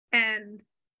And,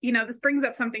 this brings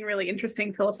up something really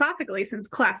interesting philosophically, since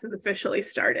class has officially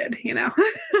started,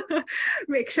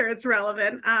 make sure it's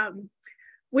relevant,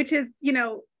 which is,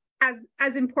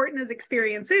 as important as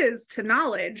experience is to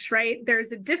knowledge, right?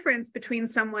 There's a difference between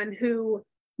someone who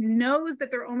knows that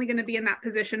they're only going to be in that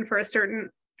position for a certain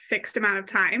fixed amount of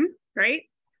time, right?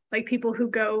 Like people who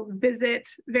go visit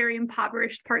very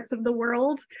impoverished parts of the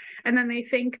world, and then they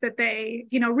think that they,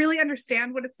 really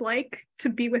understand what it's like to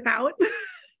be without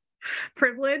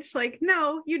privilege. Like,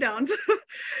 no, you don't,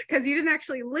 because you didn't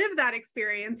actually live that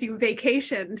experience. You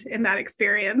vacationed in that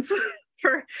experience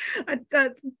for a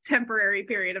temporary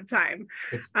period of time.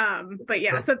 But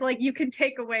yeah, so like you can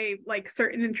take away like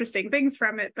certain interesting things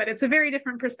from it, but it's a very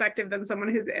different perspective than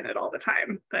someone who's in it all the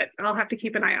time. But I'll have to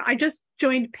keep an eye out. I just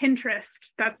joined Pinterest.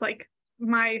 That's like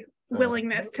my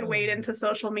willingness to wade into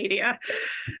social media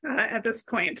at this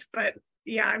point. But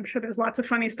yeah, I'm sure there's lots of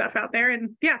funny stuff out there.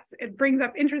 And yes, it brings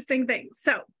up interesting things.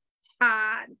 So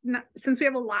since we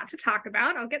have a lot to talk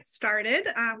about, I'll get started.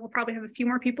 We'll probably have a few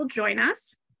more people join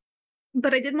us.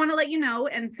 But I did want to let you know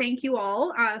and thank you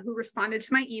all who responded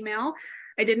to my email.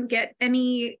 I didn't get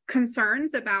any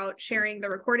concerns about sharing the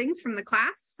recordings from the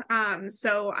class.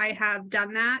 So I have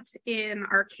done that in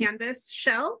our Canvas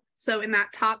shell. So in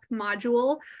that top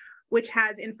module, which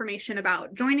has information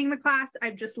about joining the class,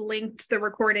 I've just linked the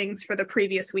recordings for the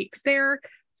previous weeks there.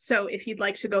 So if you'd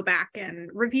like to go back and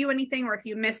review anything, or if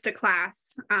you missed a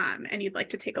class and you'd like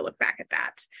to take a look back at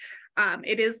that.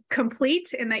 It is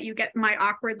complete in that you get my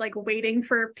awkward, like waiting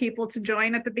for people to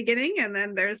join at the beginning. And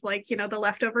then there's like, the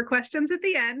leftover questions at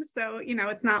the end. So,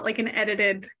 it's not like an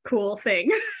edited cool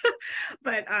thing,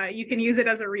 but you can use it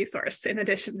as a resource in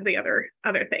addition to the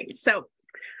other things. So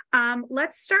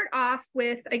let's start off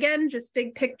with, again, just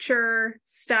big picture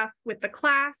stuff with the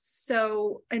class.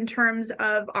 So in terms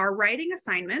of our writing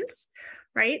assignments,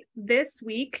 right? This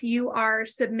week, you are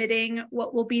submitting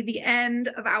what will be the end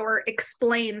of our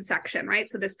explain section, right?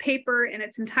 So this paper in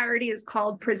its entirety is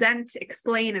called Present,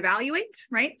 Explain, Evaluate,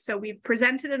 right? So we've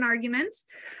presented an argument.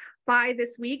 By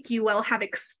this week, you will have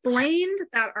explained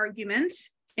that argument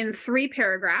in 3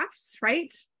 paragraphs,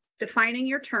 right? Defining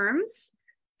your terms,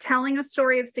 telling a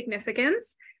story of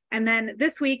significance, and then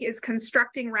this week is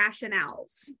constructing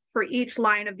rationales for each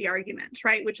line of the argument,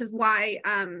 right? Which is why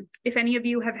if any of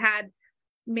you have had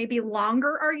maybe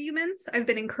longer arguments, I've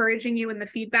been encouraging you in the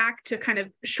feedback to kind of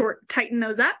tighten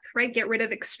those up, right? Get rid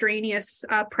of extraneous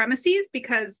premises,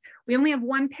 because we only have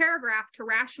 1 paragraph to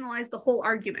rationalize the whole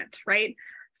argument, right?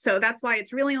 So that's why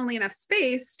it's really only enough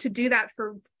space to do that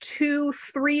for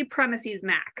 2-3 premises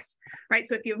max, right?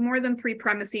 So if you have more than 3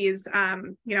 premises,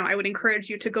 I would encourage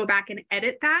you to go back and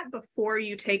edit that before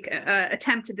you take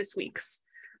attempt this week's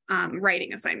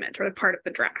writing assignment or the part of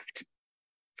the draft.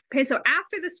 Okay, so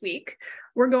after this week,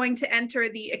 we're going to enter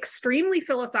the extremely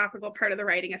philosophical part of the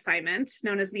writing assignment,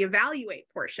 known as the evaluate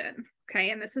portion. Okay,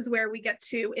 and this is where we get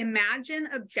to imagine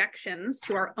objections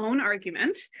to our own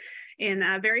argument in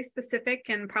very specific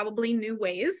and probably new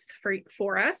ways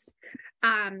for us.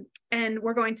 And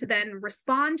we're going to then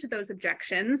respond to those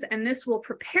objections, and this will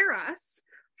prepare us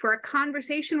for a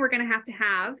conversation we're going to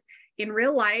have in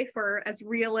real life, or as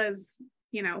real as,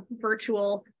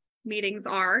 virtual meetings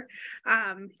are,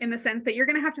 in the sense that you're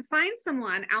going to have to find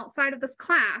someone outside of this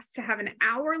class to have an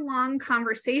hour-long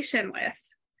conversation with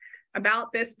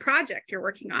about this project you're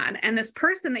working on. And this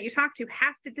person that you talk to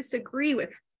has to disagree with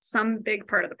some big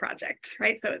part of the project,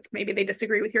 right? So maybe they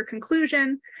disagree with your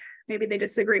conclusion, maybe they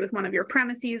disagree with one of your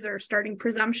premises or starting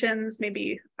presumptions,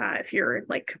 maybe if you're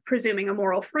like presuming a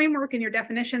moral framework in your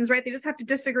definitions, right? They just have to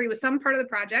disagree with some part of the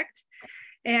project.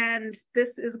 And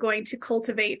this is going to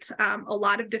cultivate a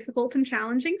lot of difficult and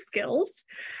challenging skills,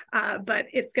 but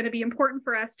it's going to be important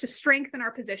for us to strengthen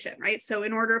our position, right? So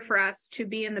in order for us to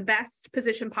be in the best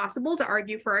position possible to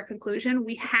argue for our conclusion,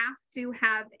 we have to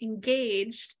have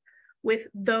engaged with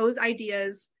those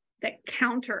ideas that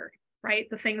counter, right,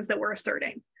 the things that we're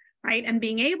asserting, right? And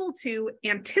being able to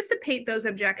anticipate those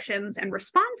objections and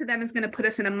respond to them is going to put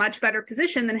us in a much better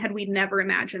position than had we never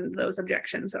imagined those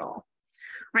objections at all.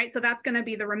 Right, so that's going to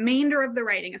be the remainder of the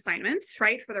writing assignment,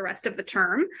 right, for the rest of the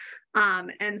term.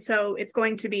 And so it's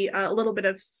going to be a little bit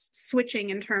of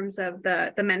switching in terms of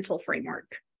the mental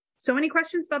framework. So any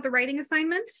questions about the writing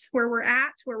assignment, where we're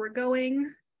at, where we're going,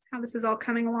 how this is all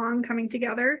coming along, coming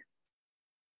together?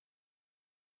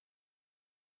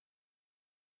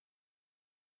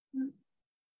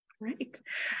 Right.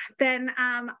 Then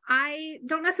I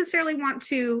don't necessarily want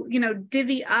to,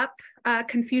 divvy up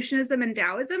Confucianism and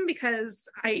Daoism, because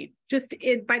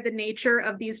by the nature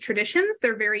of these traditions,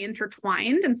 they're very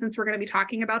intertwined. And since we're going to be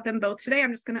talking about them both today,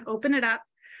 I'm just going to open it up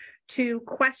to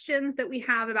questions that we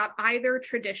have about either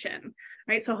tradition,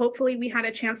 right? So hopefully we had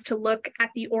a chance to look at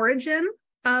the origin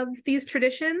of these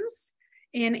traditions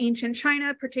in ancient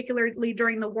China, particularly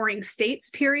during the Warring States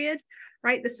period,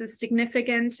 right? This is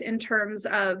significant in terms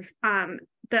of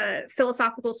the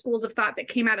philosophical schools of thought that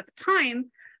came out at the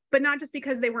time, but not just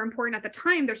because they were important at the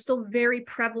time, they're still very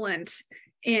prevalent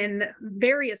in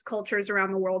various cultures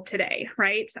around the world today,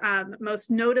 right?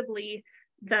 Most notably,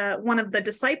 one of the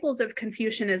disciples of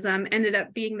Confucianism ended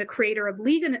up being the creator of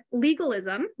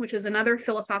legalism, which is another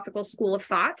philosophical school of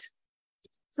thought.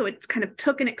 So it kind of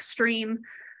took an extreme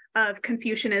of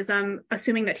Confucianism,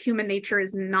 assuming that human nature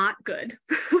is not good,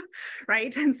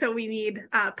 right? And so we need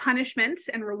punishment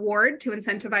and reward to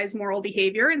incentivize moral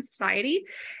behavior in society.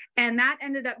 And that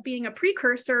ended up being a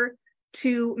precursor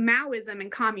to Maoism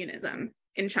and communism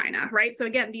in China, right? So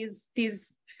again,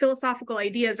 these philosophical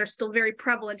ideas are still very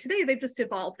prevalent today. They've just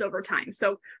evolved over time.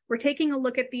 So we're taking a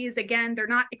look at these. Again, they're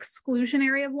not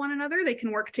exclusionary of one another. They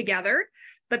can work together,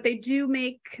 but they do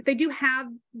have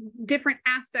different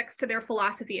aspects to their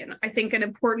philosophy. And I think an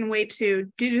important way to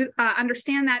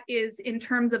understand that is in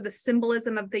terms of the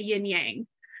symbolism of the yin yang,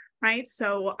 right?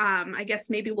 So I guess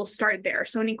maybe we'll start there.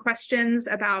 So any questions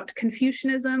about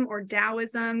Confucianism or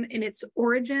Daoism in its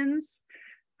origins,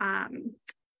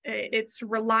 its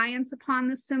reliance upon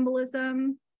the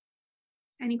symbolism?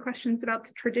 Any questions about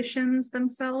the traditions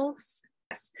themselves?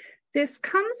 Yes. This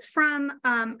comes from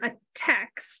a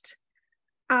text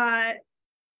that,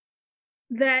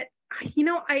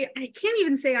 I can't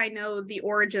even say I know the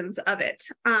origins of it,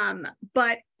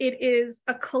 but it is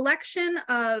a collection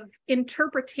of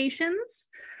interpretations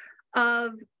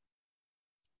of,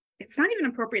 it's not even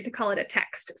appropriate to call it a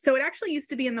text. So it actually used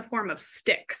to be in the form of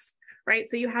sticks, right?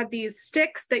 So you had these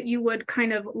sticks that you would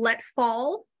kind of let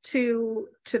fall to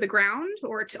the ground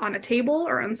or on a table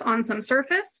or on some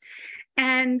surface.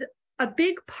 And a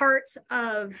big part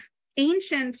of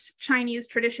ancient Chinese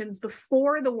traditions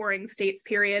before the Warring States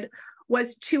period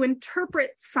was to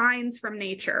interpret signs from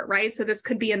nature, right? So this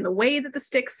could be in the way that the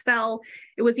sticks fell.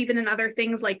 It was even in other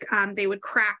things like they would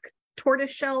crack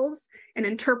tortoise shells and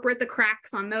interpret the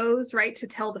cracks on those, right, to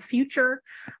tell the future,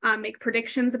 make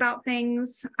predictions about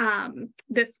things.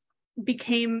 This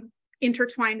became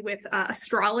intertwined with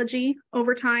astrology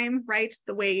over time, right?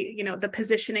 The way, the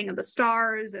positioning of the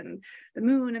stars and the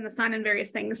moon and the sun and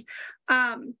various things.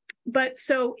 But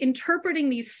so interpreting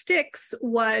these sticks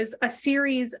was a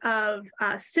series of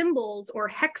symbols or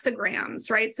hexagrams,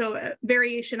 right? So a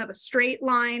variation of a straight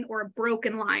line or a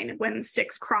broken line when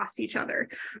sticks crossed each other,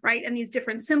 right? And these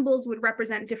different symbols would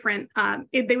represent different,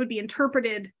 they would be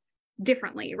interpreted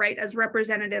differently, right? As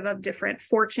representative of different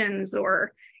fortunes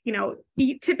or,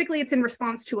 typically it's in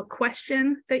response to a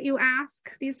question that you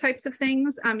ask, these types of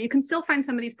things. You can still find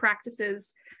some of these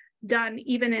practices done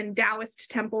even in Taoist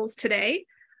temples today.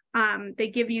 They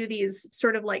give you these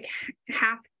sort of like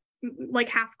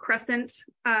half crescent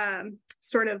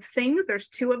sort of things. There's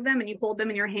two of them and you hold them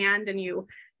in your hand and you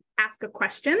ask a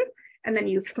question and then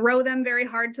you throw them very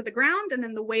hard to the ground. And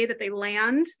then the way that they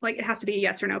land, like it has to be a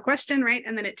yes or no question, right?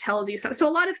 And then it tells you something. So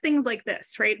a lot of things like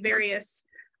this, right? Various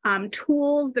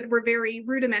tools that were very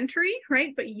rudimentary,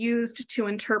 right? But used to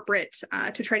interpret,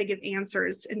 to try to give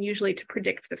answers and usually to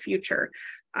predict the future,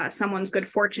 someone's good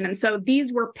fortune. And so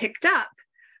these were picked up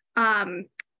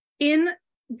in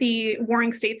the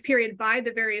Warring States period by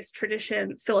the various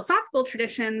philosophical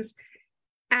traditions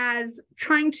as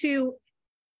trying to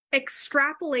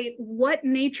extrapolate what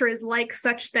nature is like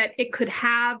such that it could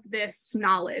have this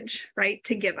knowledge, right,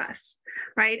 to give us,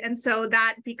 right? And so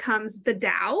that becomes the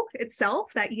Tao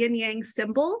itself, that yin yang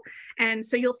symbol. And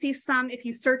so you'll see some, if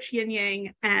you search yin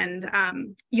yang,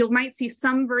 and you might see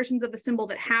some versions of the symbol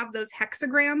that have those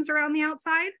hexagrams around the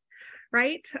outside,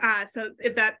 right? So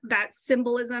that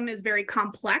symbolism is very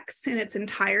complex in its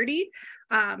entirety.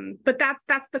 But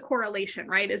that's the correlation,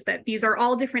 right? Is that these are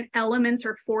all different elements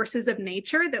or forces of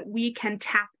nature that we can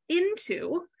tap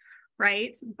into,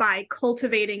 right? By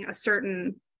cultivating a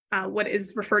certain, what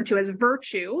is referred to as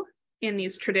virtue in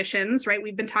these traditions, right?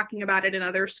 We've been talking about it in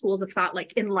other schools of thought,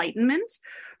 like enlightenment,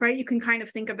 right? You can kind of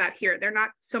think of that here. They're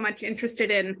not so much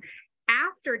interested in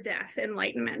after death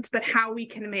enlightenment, but how we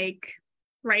can make,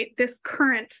 right, this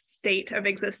current state of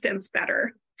existence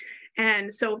better.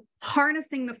 And so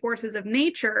harnessing the forces of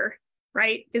nature,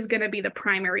 right, is going to be the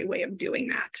primary way of doing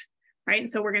that, right? And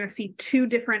so we're going to see two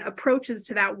different approaches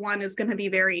to that. One is going to be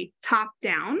very top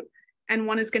down and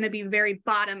one is going to be very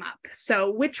bottom up.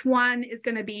 So which one is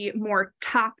going to be more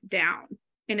top down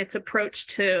in its approach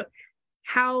to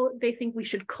how they think we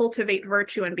should cultivate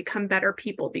virtue and become better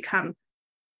people,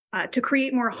 to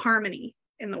create more harmony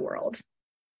in the world?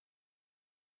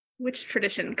 which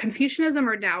tradition, Confucianism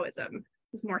or Daoism,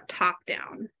 is more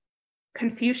top-down?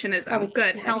 Confucianism.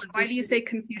 Good. Yeah, Helen, why do you say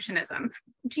Confucianism?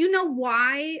 Do you know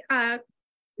why,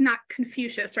 not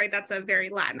Confucius, right? That's a very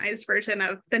Latinized version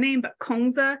of the name, but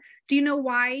Kongzi. Do you know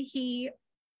why he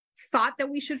thought that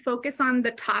we should focus on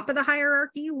the top of the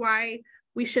hierarchy? Why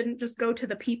we shouldn't just go to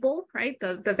the people, right?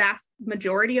 The vast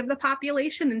majority of the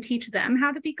population and teach them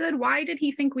how to be good? Why did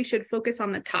he think we should focus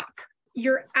on the top?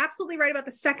 You're absolutely right about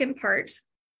the second part,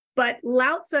 but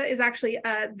Lao Tzu is actually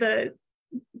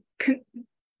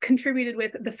contributed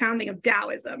with the founding of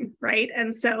Daoism, right?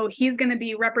 And so he's going to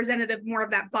be representative more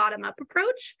of that bottom-up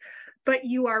approach. But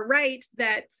you are right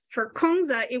that for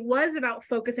Kongzi, it was about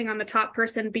focusing on the top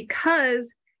person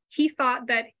because he thought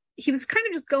that he was kind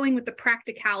of just going with the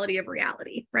practicality of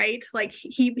reality, right? Like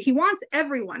he wants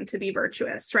everyone to be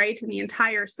virtuous, right, in the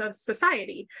entire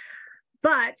society.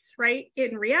 But, right,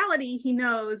 in reality, he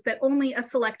knows that only a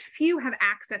select few have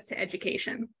access to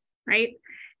education, right?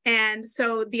 And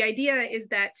so the idea is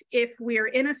that if we're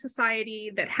in a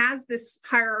society that has this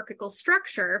hierarchical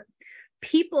structure,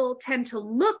 people tend to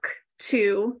look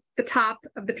to the top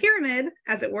of the pyramid,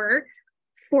 as it were,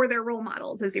 for their role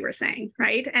models, as you were saying,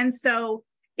 right? And so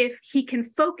if he can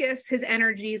focus his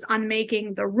energies on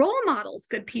making the role models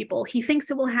good people, he thinks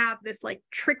it will have this like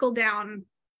trickle down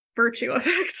virtue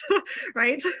effect,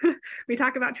 right? We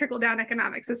talk about trickle down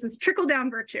economics. This is trickle down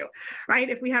virtue, right?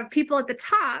 If we have people at the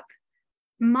top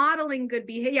modeling good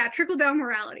behavior, trickle down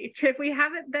morality. If we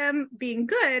have them being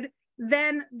good,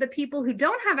 then the people who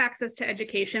don't have access to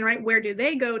education, right, where do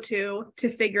they go to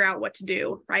figure out what to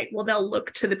do, right? Well, they'll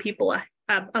look to the people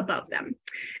above them.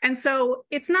 And so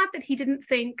it's not that he didn't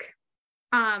think,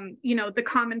 the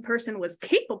common person was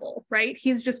capable, right?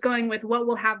 He's just going with what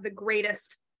will have the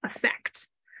greatest effect,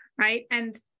 right?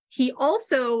 And he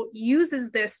also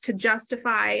uses this to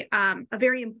justify a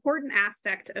very important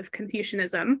aspect of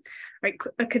Confucianism, right?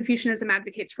 Confucianism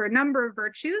advocates for a number of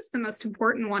virtues. The most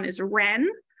important one is Ren,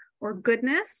 or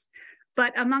goodness.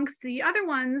 But amongst the other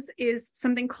ones is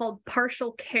something called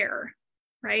partial care,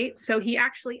 right? So he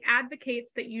actually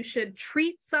advocates that you should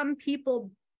treat some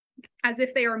people as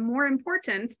if they are more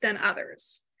important than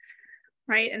others,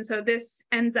 right? And so this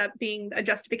ends up being a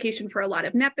justification for a lot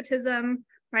of nepotism,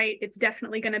 right? It's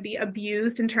definitely going to be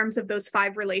abused in terms of those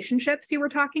 5 relationships you were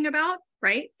talking about,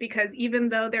 right? Because even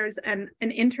though there's an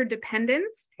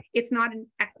interdependence, it's not an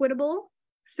equitable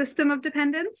system of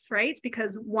dependence, right?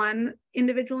 Because one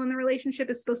individual in the relationship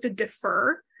is supposed to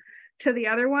defer to the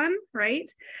other one,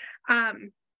 right?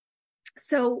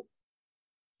 So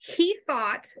he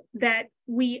thought that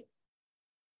we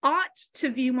ought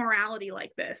to view morality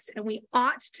like this, and we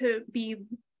ought to be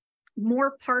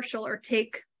more partial or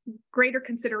take greater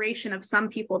consideration of some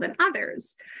people than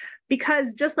others,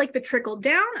 because just like the trickle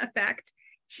down effect,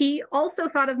 he also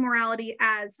thought of morality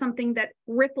as something that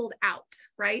rippled out,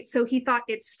 right? So he thought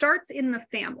it starts in the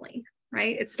family,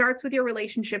 right? It starts with your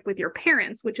relationship with your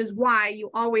parents, which is why you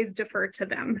always defer to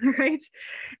them, right?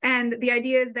 And the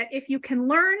idea is that if you can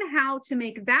learn how to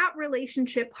make that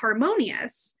relationship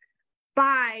harmonious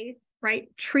by, right,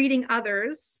 treating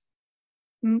others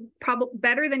probably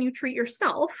better than you treat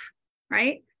yourself,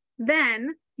 right?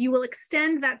 Then you will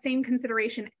extend that same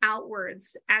consideration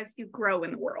outwards as you grow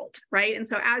in the world, right? And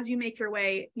so as you make your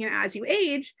way, as you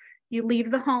age, you leave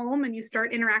the home and you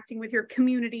start interacting with your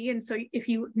community. And so if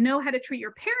you know how to treat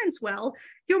your parents well,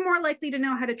 you're more likely to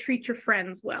know how to treat your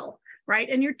friends well, right?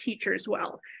 And your teachers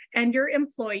well, and your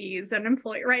employees and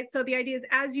right? So the idea is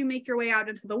as you make your way out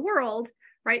into the world,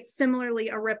 right, similarly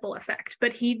a ripple effect.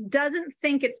 But he doesn't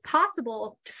think it's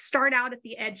possible to start out at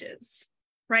the edges,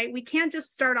 right? We can't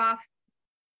just start off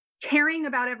caring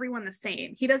about everyone the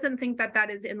same. He doesn't think that that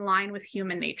is in line with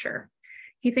human nature.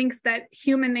 He thinks that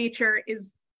human nature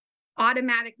is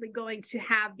automatically going to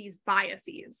have these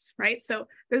biases, right? So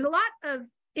there's a lot of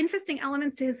interesting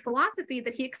elements to his philosophy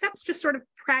that he accepts just sort of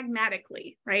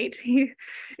pragmatically, right?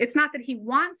 It's not that he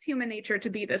wants human nature to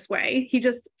be this way. He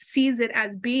just sees it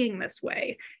as being this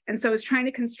way. And so is trying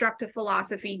to construct a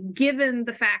philosophy given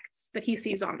the facts that he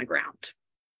sees on the ground,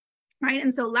 right?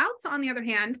 And so Lao Tzu, on the other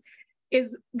hand,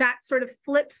 is that sort of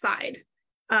flip side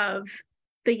of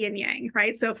the yin yang,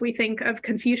 right? So if we think of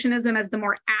Confucianism as the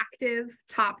more active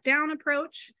top-down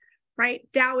approach, right?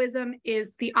 Daoism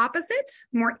is the opposite,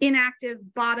 more inactive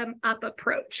bottom-up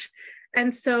approach.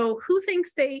 And so who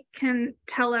thinks they can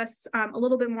tell us a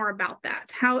little bit more about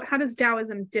that? How does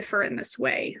Daoism differ in this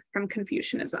way from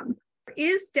Confucianism? There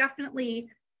is definitely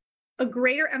a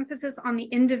greater emphasis on the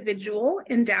individual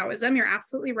in Daoism. You're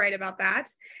absolutely right about that.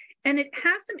 And it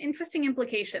has some interesting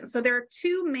implications. So there are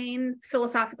 2 main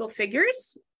philosophical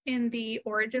figures in the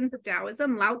origins of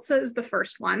Daoism. Lao Tzu is the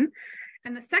first one.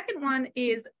 And the second one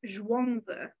is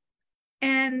Zhuangzi.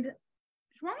 And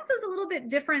Zhuangzi is a little bit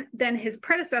different than his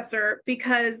predecessor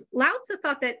because Lao Tzu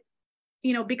thought that,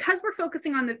 because we're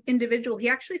focusing on the individual, he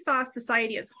actually saw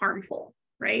society as harmful,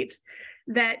 right?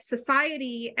 That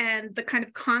society and the kind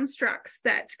of constructs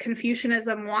that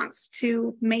Confucianism wants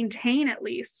to maintain, at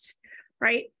least,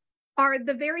 right, are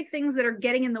the very things that are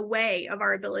getting in the way of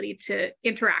our ability to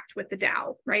interact with the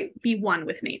Tao, right? Be one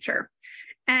with nature.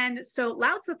 And so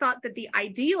Lao Tzu thought that the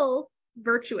ideal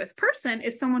virtuous person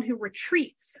is someone who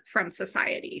retreats from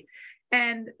society.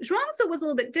 And Zhuangzi was a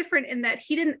little bit different in that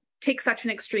he didn't take such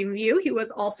an extreme view. He was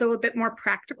also a bit more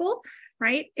practical,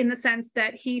 right? In the sense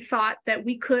that he thought that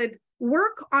we could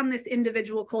work on this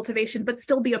individual cultivation, but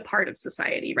still be a part of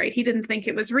society, right? He didn't think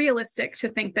it was realistic to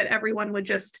think that everyone would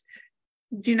just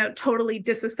totally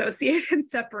disassociate and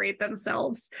separate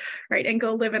themselves, right? And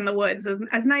go live in the woods.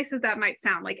 As nice as that might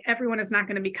sound, like everyone is not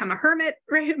going to become a hermit,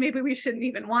 right? Maybe we shouldn't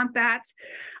even want that.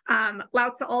 Lao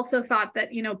Tzu also thought that,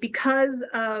 because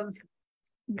of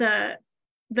the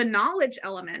knowledge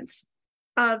element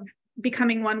of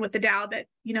becoming one with the Tao, that,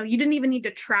 you didn't even need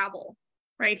to travel,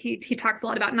 right? He talks a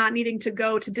lot about not needing to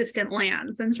go to distant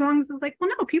lands. And Zhuangzi is like, well,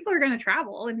 no, people are going to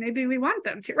travel and maybe we want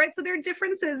them to, right? So there are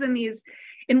differences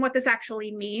in what this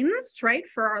actually means, right,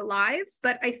 for our lives.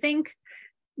 But I think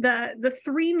the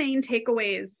three main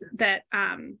takeaways that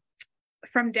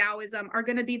from Daoism are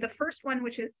going to be the first one,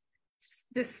 which is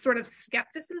this sort of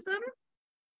skepticism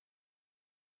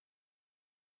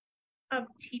of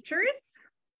teachers,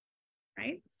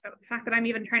 right? So the fact that I'm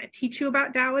even trying to teach you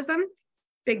about Daoism,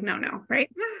 big no-no, right?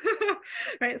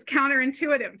 Right? It's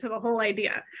counterintuitive to the whole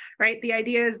idea, right? The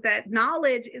idea is that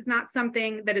knowledge is not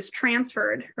something that is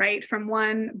transferred, right, from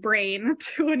one brain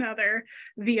to another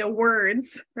via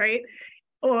words, right?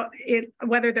 Or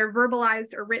whether they're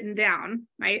verbalized or written down,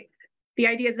 right? The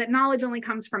idea is that knowledge only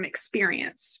comes from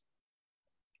experience,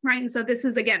 right? And so this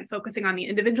is, again, focusing on the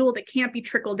individual that can't be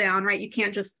trickled down, right? You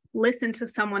can't just listen to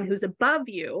someone who's above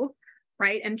you,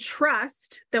 right, and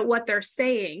trust that what they're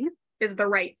saying is the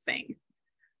right thing,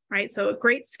 right? So a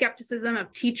great skepticism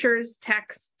of teachers,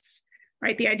 texts,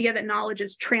 right? The idea that knowledge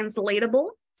is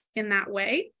translatable in that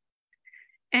way.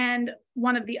 And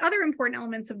one of the other important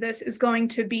elements of this is going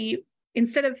to be,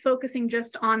 instead of focusing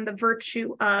just on the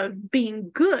virtue of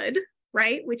being good,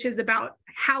 right, which is about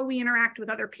how we interact with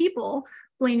other people,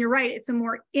 Blaine, you're right, it's a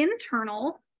more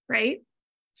internal, right,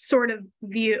 sort of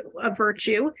view of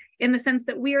virtue, in the sense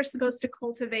that we are supposed to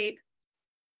cultivate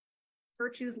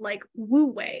virtues like wu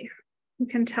wei. You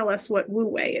can tell us what wu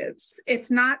wei is. It's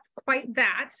not quite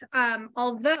that,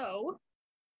 although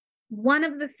one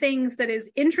of the things that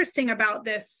is interesting about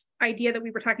this idea that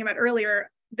we were talking about earlier,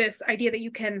 this idea that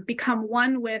you can become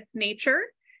one with nature,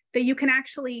 that you can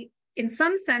actually, in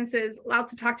some senses, Lao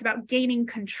Tzu talked about gaining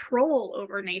control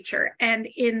over nature. And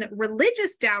in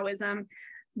religious Taoism,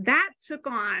 that took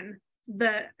on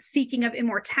the seeking of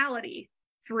immortality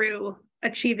through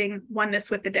achieving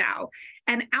oneness with the Tao.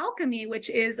 And alchemy, which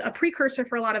is a precursor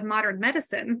for a lot of modern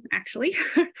medicine, actually,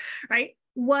 right,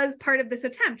 was part of this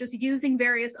attempt, just using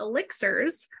various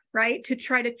elixirs, right, to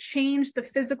try to change the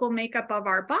physical makeup of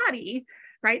our body,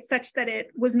 right, such that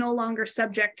it was no longer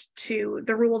subject to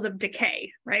the rules of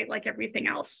decay, right, like everything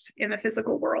else in the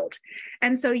physical world.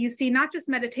 And so you see not just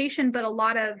meditation, but a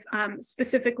lot of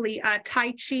specifically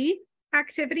Tai Chi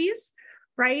activities,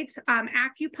 right,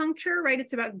 acupuncture, right,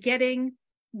 it's about getting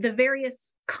the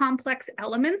various complex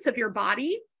elements of your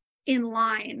body in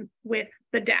line with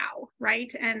the Tao,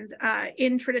 right? And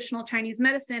in traditional Chinese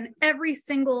medicine, every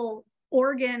single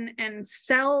organ and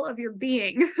cell of your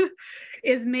being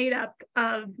is made up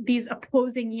of these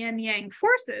opposing yin-yang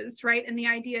forces, right? And the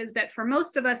idea is that for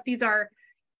most of us, these are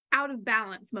out of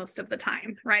balance most of the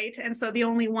time, right? And so the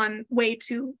only one way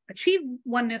to achieve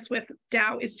oneness with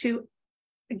Tao is to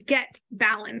get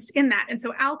balance in that. And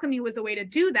so alchemy was a way to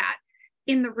do that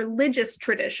in the religious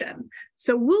tradition.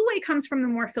 So Wu Wei comes from the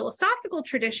more philosophical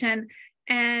tradition,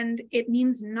 and it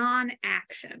means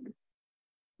non-action,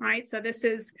 right? So this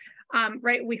is,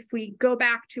 right, if we go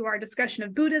back to our discussion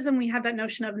of Buddhism, we have that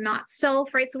notion of not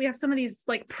self, right? So we have some of these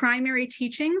like primary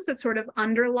teachings that sort of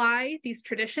underlie these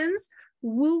traditions.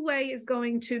 Wu Wei is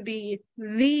going to be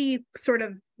the sort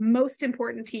of most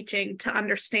important teaching to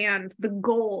understand the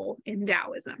goal in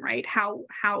Taoism, right? How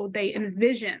they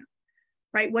envision,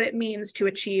 right, what it means to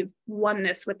achieve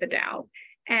oneness with the Tao.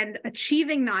 And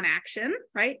achieving non-action,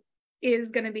 right,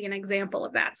 is going to be an example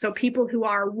of that. So people who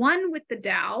are one with the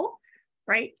Tao,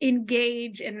 right,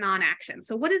 engage in non-action.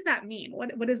 So what does that mean?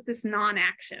 What is this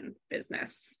non-action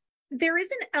business? there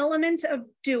is an element of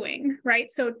doing,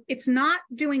 right? So it's not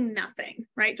doing nothing,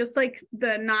 right? Just like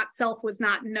the not self was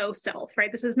not no self, right?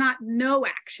 This is not no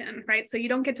action, right? So you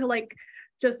don't get to like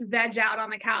just veg out on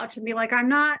the couch and be like, I'm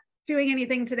not doing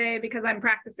anything today because I'm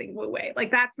practicing Wu Wei. Like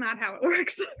that's not how it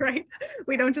works, right?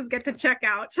 We don't just get to check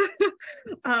out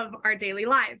of our daily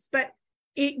lives. But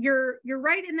you're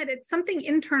right in that it's something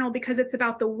internal because it's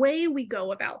about the way we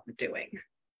go about the doing.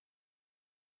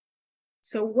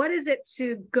 So what is it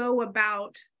to go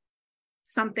about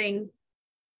something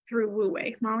through Wu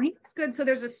Wei? Molly? That's good. So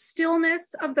there's a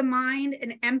stillness of the mind,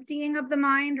 an emptying of the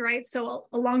mind, right? So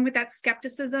along with that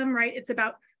skepticism, right? It's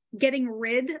about getting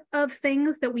rid of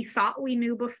things that we thought we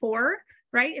knew before,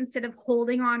 right? Instead of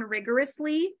holding on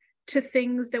rigorously to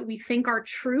things that we think are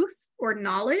truth or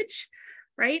knowledge,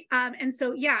 right? And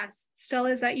so, yeah, Stella,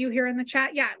 is that you here in the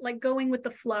chat? Yeah, like going with the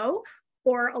flow.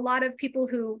 Or a lot of people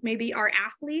who maybe are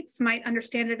athletes might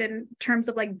understand it in terms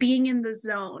of like being in the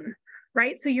zone,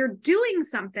 right? So you're doing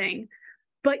something,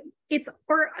 but it's,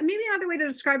 or maybe another way to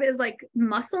describe it is like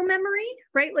muscle memory,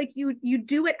 right? Like you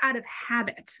do it out of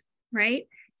habit, right?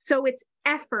 So it's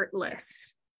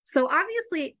effortless. So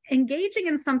obviously engaging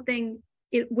in something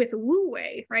with Wu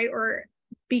Wei, right? Or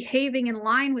behaving in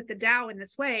line with the Tao in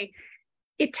this way,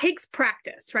 it takes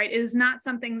practice, right? It is not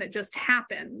something that just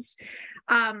happens.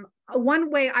 One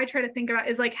way I try to think about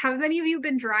is like, have any of you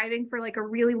been driving for like a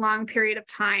really long period of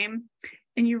time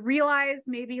and you realize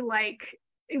maybe like,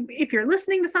 if you're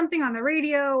listening to something on the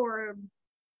radio or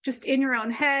just in your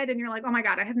own head and you're like, oh my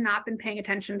God, I have not been paying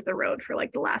attention to the road for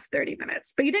like the last 30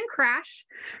 minutes, but you didn't crash,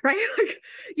 right? Like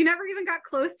you never even got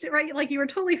close to, right? Like you were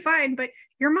totally fine, but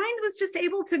your mind was just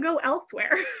able to go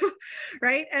elsewhere,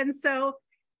 right? And so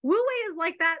Wu Wei is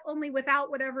like that, only without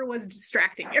whatever was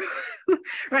distracting you,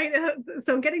 right?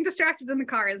 So getting distracted in the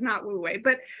car is not Wu Wei,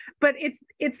 but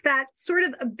it's that sort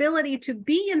of ability to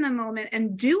be in the moment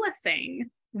and do a thing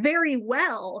very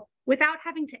well without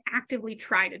having to actively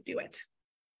try to do it,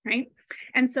 right?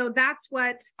 And so that's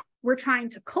what we're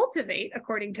trying to cultivate,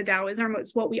 according to Daoism,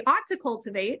 is what we ought to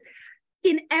cultivate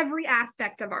in every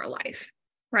aspect of our life,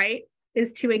 right?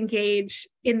 Is to engage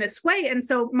in this way. And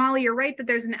so, Molly, you're right that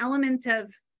there's an element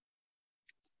of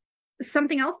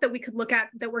something else that we could look at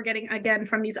that we're getting again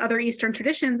from these other Eastern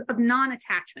traditions of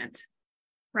non-attachment,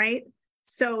 right?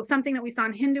 So something that we saw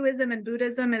in Hinduism and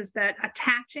Buddhism is that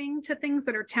attaching to things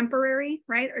that are temporary,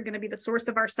 right, are going to be the source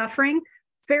of our suffering,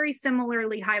 very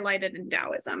similarly highlighted in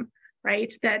Daoism,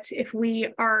 right? That if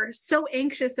we are so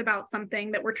anxious about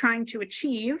something that we're trying to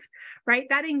achieve, right,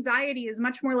 that anxiety is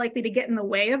much more likely to get in the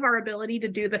way of our ability to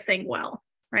do the thing well,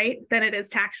 right, than it is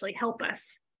to actually help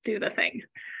us do the thing,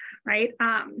 right?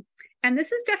 And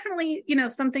this is definitely, you know,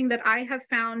 something that I have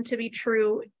found to be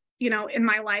true, you know, in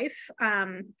my life.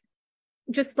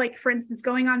 Just like, for instance,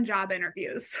 going on job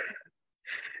interviews,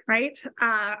 right?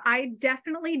 I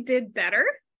definitely did better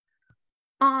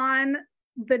on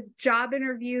the job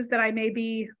interviews that I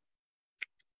maybe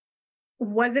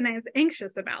wasn't as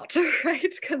anxious about,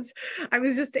 right? Because I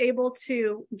was just able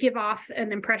to give off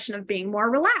an impression of being more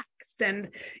relaxed. And,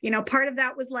 you know, part of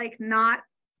that was like not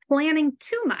planning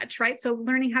too much, right? So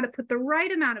learning how to put the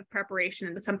right amount of preparation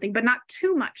into something, but not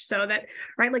too much so that,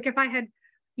 right? Like if I had,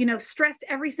 you know, stressed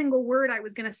every single word I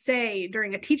was going to say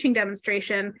during a teaching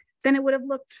demonstration, then it would have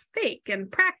looked fake and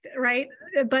practice, right?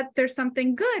 But there's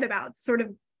something good about sort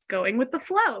of going with the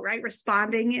flow, right?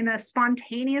 Responding in a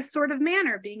spontaneous sort of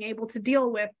manner, being able to deal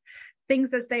with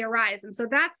things as they arise. And so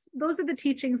those are the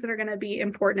teachings that are going to be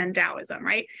important in Daoism,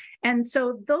 right? And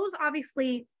so those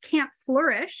obviously can't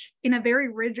flourish in a very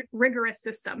rigorous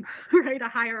system, right? A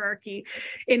hierarchy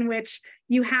in which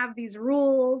you have these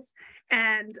rules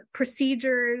and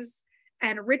procedures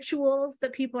and rituals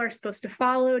that people are supposed to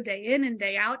follow day in and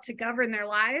day out to govern their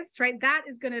lives, right? That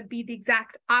is going to be the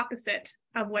exact opposite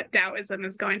of what Daoism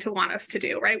is going to want us to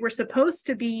do, right? We're supposed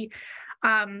to be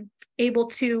able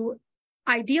to,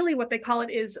 ideally what they call it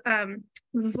is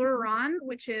Zuran,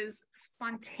 which is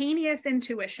spontaneous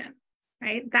intuition,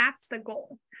 right? That's the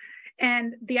goal.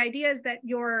 And the idea is that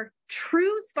your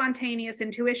true spontaneous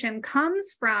intuition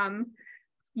comes from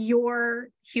your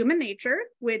human nature,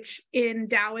 which in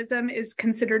Daoism is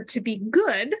considered to be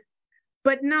good,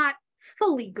 but not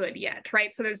fully good yet,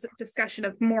 right? So there's a discussion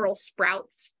of moral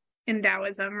sprouts in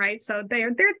Daoism, right? So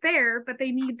they're there, but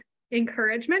they need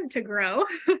encouragement to grow,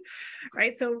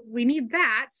 right? So we need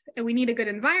that, and we need a good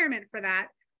environment for that.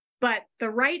 But the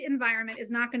right environment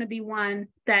is not going to be one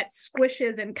that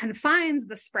squishes and confines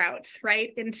the sprout,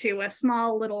 right, into a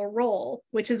small little roll,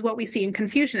 which is what we see in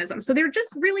Confucianism. So they're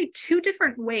just really two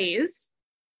different ways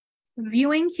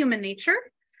viewing human nature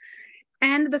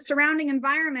and the surrounding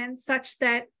environment such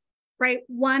that right,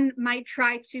 one might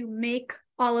try to make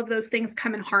all of those things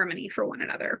come in harmony for one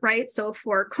another, right? So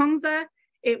for Kongzi,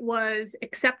 it was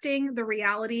accepting the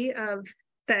reality of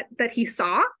that he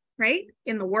saw, right,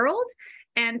 in the world,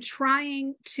 and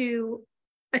trying to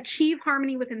achieve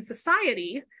harmony within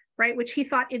society, right, which he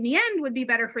thought in the end would be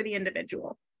better for the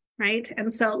individual, right?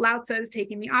 And so Lao Tzu is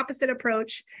taking the opposite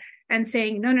approach and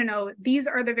saying, no, these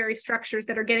are the very structures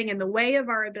that are getting in the way of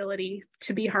our ability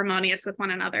to be harmonious with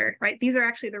one another, right? These are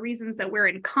actually the reasons that we're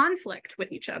in conflict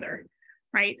with each other,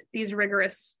 right? These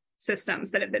rigorous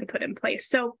systems that have been put in place.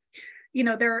 So,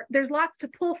 there's lots to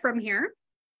pull from here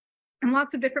and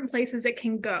lots of different places it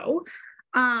can go.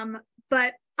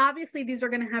 But obviously, these are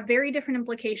going to have very different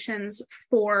implications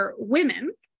for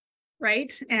women,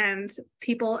 right? And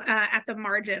people at the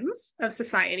margins of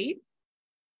society.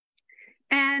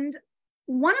 And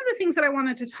one of the things that I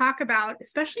wanted to talk about,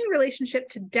 especially in relationship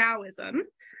to Daoism,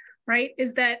 right,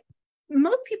 is that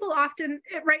most people often,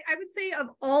 right, I would say of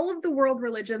all of the world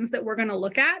religions that we're going to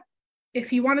look at,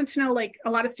 if you wanted to know, like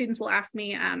a lot of students will ask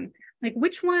me, like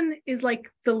which one is like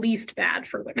the least bad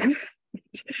for women,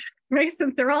 right?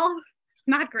 Since they're all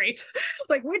not great,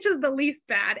 like which is the least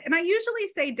bad? And I usually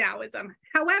say Daoism.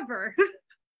 However,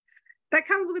 that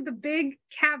comes with a big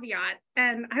caveat.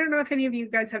 And I don't know if any of you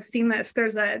guys have seen this.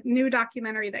 There's a new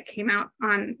documentary that came out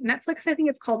on Netflix. I think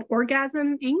it's called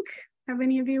Orgasm Inc. Have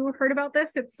any of you heard about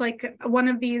this? It's like one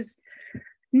of these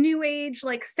new age,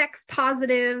 like sex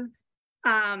positive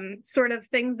sort of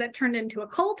things that turned into a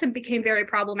cult and became very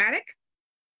problematic.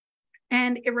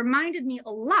 And it reminded me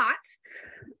a lot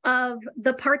of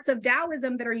the parts of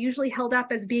Daoism that are usually held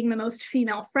up as being the most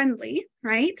female friendly,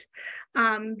 right?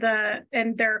 And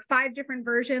there are 5 different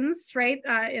versions, right?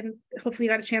 And hopefully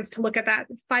you got a chance to look at that.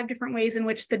 5 different ways in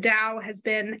which the Tao has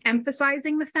been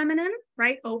emphasizing the feminine,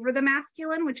 right, over the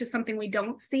masculine, which is something we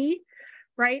don't see,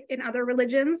 right, in other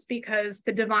religions, because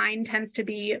the divine tends to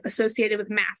be associated with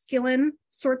masculine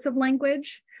sorts of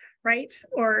language, right,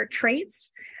 or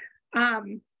traits.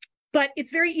 But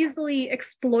it's very easily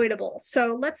exploitable.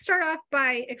 So let's start off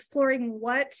by exploring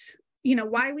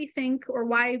why we think, or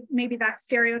why maybe that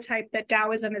stereotype that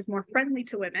Taoism is more friendly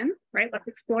to women, right? Let's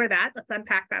explore that. Let's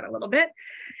unpack that a little bit.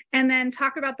 And then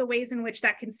talk about the ways in which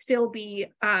that can still be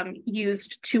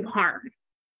used to harm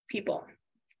people.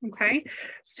 Okay.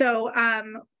 So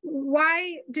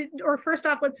first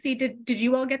off, let's see, did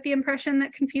you all get the impression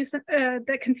that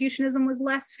Confucianism was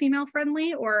less female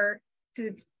friendly, or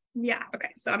yeah,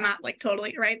 okay, so I'm not like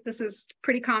totally, right? This is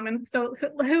pretty common. So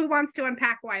who wants to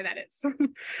unpack why that is?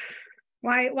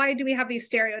 Why do we have these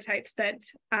stereotypes that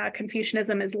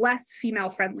Confucianism is less female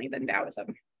friendly than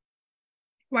Taoism?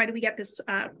 Why do we get this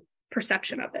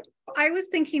perception of it? I was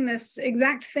thinking this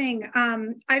exact thing.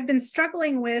 I've been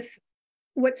struggling with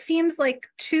what seems like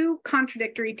 2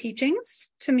 contradictory teachings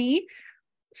to me,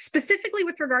 specifically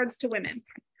with regards to women.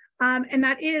 And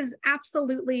that is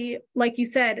absolutely, like you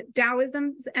said,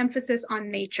 Taoism's emphasis on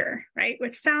nature, right?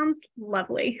 Which sounds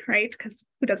lovely, right? Because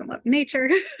who doesn't love nature,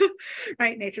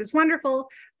 right? Nature's wonderful.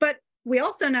 But we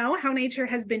also know how nature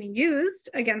has been used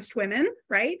against women,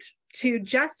 right? To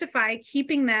justify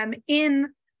keeping them in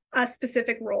a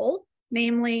specific role,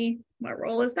 namely, what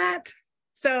role is that?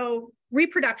 So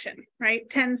reproduction, right?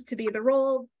 Tends to be the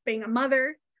role. Being a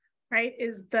mother, right,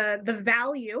 is the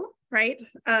value, right,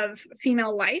 of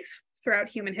female life throughout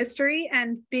human history,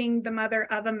 and being the mother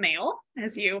of a male,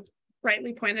 as you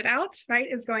rightly pointed out, right,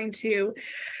 is going to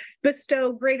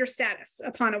bestow greater status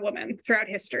upon a woman throughout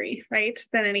history, right,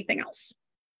 than anything else.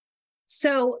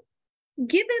 So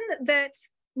given that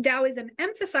Taoism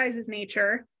emphasizes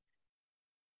nature,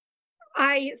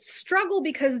 I struggle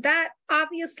because that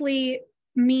obviously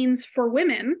means for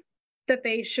women that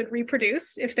they should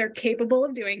reproduce if they're capable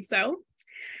of doing so.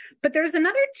 But there's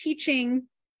another teaching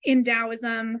in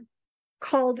Taoism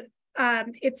called,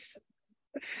 I'm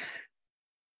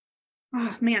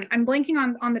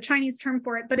blanking on the Chinese term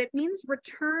for it, but it means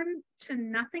return to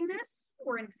nothingness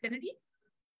or infinity.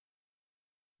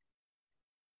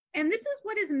 And this is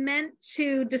what is meant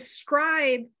to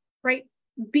describe, right,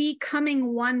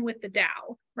 becoming one with the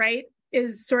Tao, right?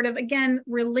 Is sort of, again,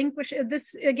 relinquish.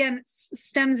 This, again,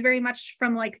 stems very much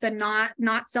from like the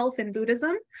not self in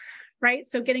Buddhism, right?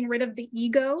 So getting rid of the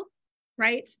ego,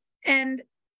 right? And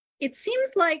it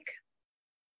seems like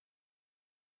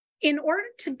in order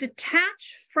to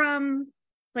detach from,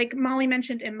 like Molly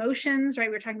mentioned, emotions, right?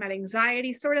 We were talking about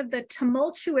anxiety, sort of the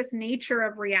tumultuous nature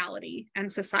of reality and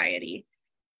society,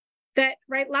 that,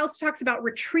 right, Lao Tzu talks about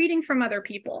retreating from other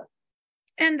people.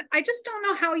 And I just don't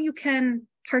know how you can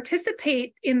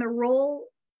participate in the role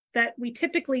that we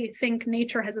typically think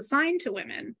nature has assigned to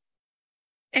women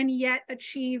and yet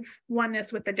achieve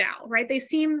oneness with the Tao, right? They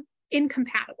seem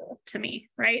incompatible to me,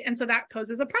 right? And so that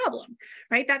poses a problem,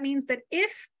 right? That means that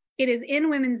if it is in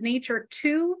women's nature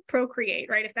to procreate,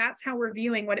 right? If that's how we're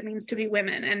viewing what it means to be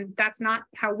women, and that's not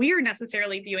how we're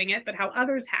necessarily viewing it, but how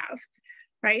others have,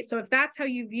 right? So if that's how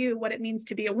you view what it means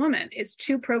to be a woman, is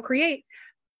to procreate,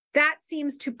 that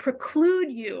seems to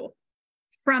preclude you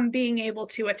from being able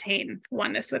to attain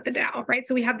oneness with the Tao, right?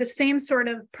 So we have the same sort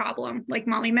of problem, like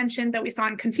Molly mentioned, that we saw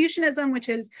in Confucianism, which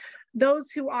is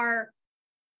those who are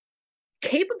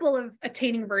capable of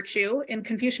attaining virtue. In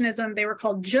Confucianism, they were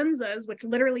called junzas, which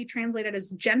literally translated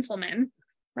as gentlemen,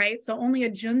 right? So only a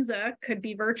junza could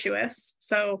be virtuous.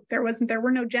 So there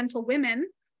were no gentle women,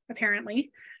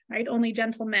 apparently, right? Only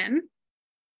gentle men.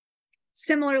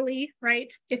 Similarly,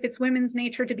 right, if it's women's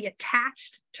nature to be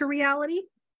attached to reality,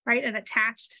 right, and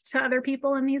attached to other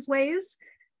people in these ways,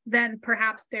 then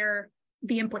perhaps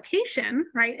the implication,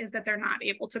 right, is that they're not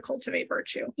able to cultivate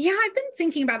virtue. Yeah, I've been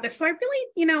thinking about this. So I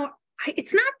really,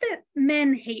 it's not that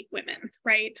men hate women,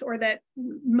 right, or that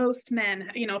most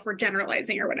men, if we're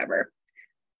generalizing or whatever.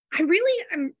 I'm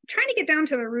trying to get down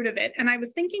to the root of it. And I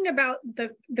was thinking about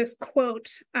this quote.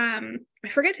 I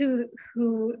forget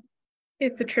who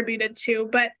it's attributed to,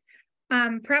 but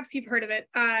perhaps you've heard of it.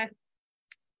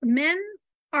 Men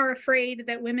are afraid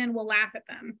that women will laugh at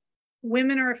them.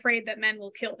 Women are afraid that men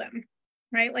will kill them,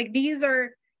 right? Like these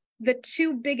are the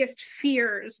two biggest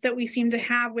fears that we seem to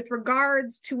have with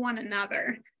regards to one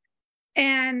another.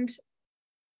 And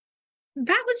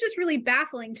that was just really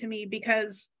baffling to me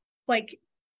because, like,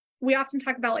 we often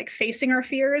talk about like facing our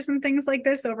fears and things like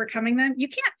this, overcoming them. You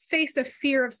can't face a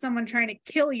fear of someone trying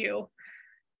to kill you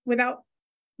without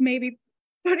maybe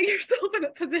putting yourself in a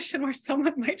position where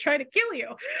someone might try to kill you,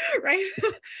 right?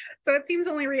 So it seems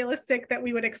only realistic that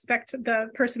we would expect the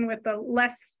person with the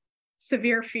less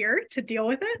severe fear to deal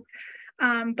with it.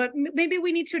 But maybe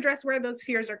we need to address where those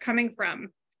fears are coming from.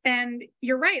 And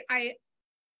you're right, a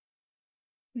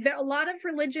lot of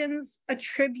religions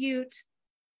attribute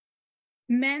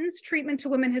men's treatment to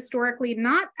women historically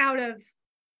not out of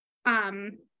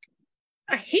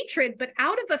a hatred, but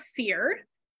out of a fear,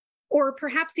 or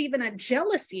perhaps even a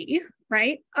jealousy,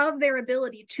 right, of their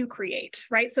ability to create,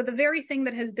 right? So the very thing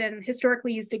that has been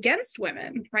historically used against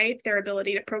women, right, their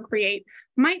ability to procreate,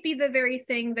 might be the very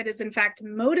thing that is in fact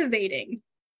motivating,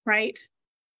 right,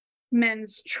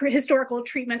 men's historical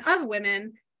treatment of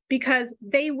women, because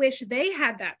they wish they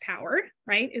had that power,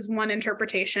 right, is one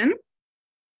interpretation,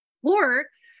 or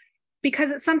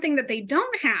because it's something that they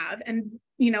don't have, and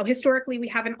historically we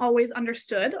haven't always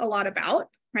understood a lot about,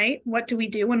 right? What do we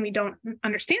do when we don't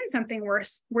understand something?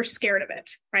 We're scared of it,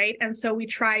 right? And so we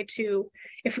try to,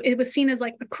 if it was seen as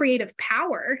like a creative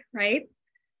power, right,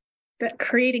 that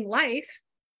creating life,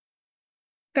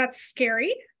 that's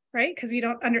scary, right? Because we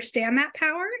don't understand that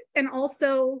power. And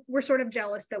also we're sort of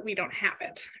jealous that we don't have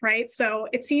it, right? So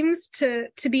it seems to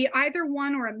be either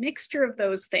one or a mixture of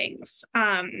those things.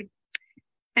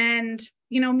 And,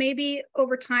 maybe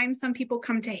over time, some people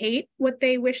come to hate what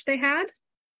they wish they had.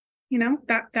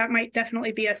 That might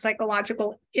definitely be a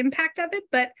psychological impact of it,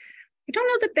 but I don't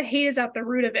know that the hate is at the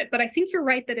root of it. But I think you're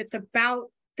right that it's about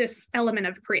this element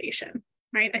of creation,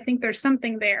 right? I think there's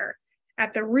something there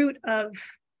at the root of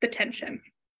the tension.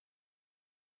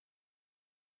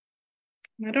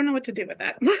 I don't know what to do with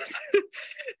that.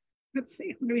 Let's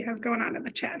see, what do we have going on in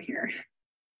the chat here?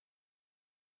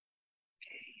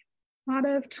 A lot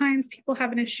of times people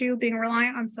have an issue being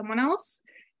reliant on someone else.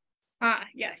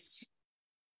 Yes.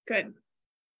 Good.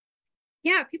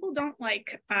 Yeah, people don't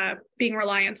like being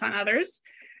reliant on others.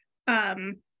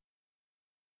 And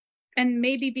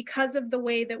maybe because of the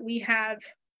way that we have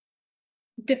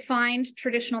defined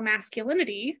traditional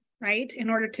masculinity, right? In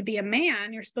order to be a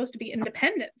man, you're supposed to be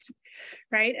independent,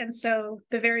 right? And so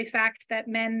the very fact that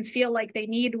men feel like they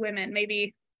need women,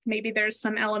 maybe there's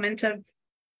some element of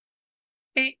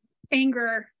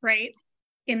anger, right,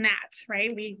 in that,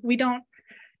 right? We don't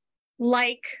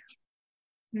like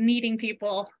needing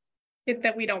people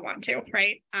that we don't want to,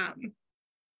 right?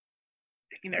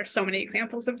 There's so many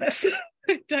examples of this.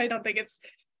 I don't think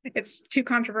it's too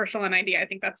controversial an idea. I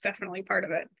think that's definitely part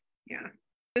of it. Yeah.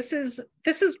 This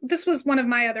was one of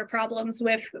my other problems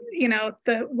with,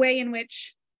 the way in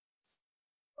which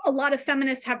a lot of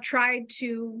feminists have tried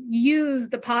to use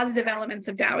the positive elements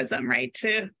of Daoism, right,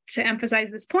 to emphasize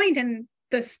this point. And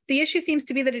the issue seems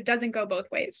to be that it doesn't go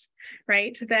both ways,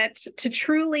 right? That to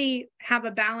truly have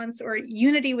a balance or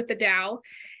unity with the Tao,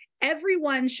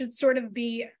 everyone should sort of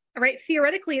be right,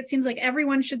 theoretically, it seems like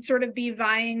everyone should sort of be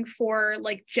vying for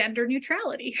like gender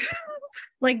neutrality.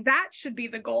 Like that should be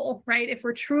the goal, right? If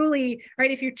we're truly,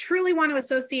 right, if you truly want to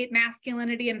associate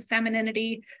masculinity and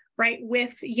femininity, right,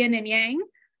 with yin and yang,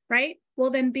 right, well,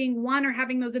 then being one or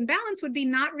having those in balance would be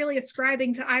not really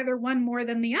ascribing to either one more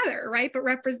than the other, right? But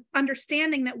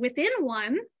understanding that within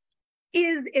one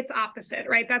is its opposite,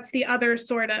 right? That's the other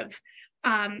sort of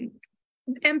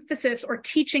emphasis or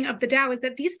teaching of the Tao, is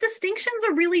that these distinctions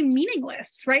are really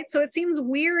meaningless, right? So it seems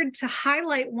weird to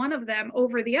highlight one of them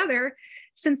over the other,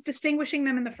 since distinguishing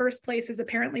them in the first place is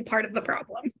apparently part of the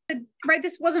problem, right?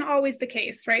 This wasn't always the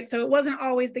case, right? So it wasn't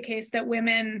always the case that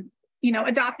women, you know,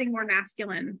 adopting more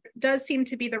masculine does seem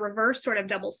to be the reverse sort of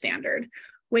double standard,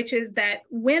 which is that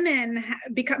women,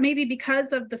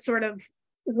 because of the sort of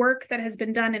work that has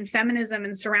been done in feminism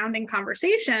and surrounding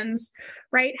conversations,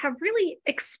 right, have really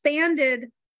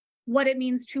expanded what it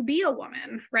means to be a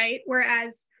woman, right?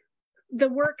 Whereas the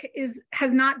work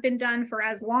has not been done for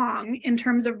as long in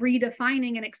terms of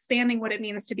redefining and expanding what it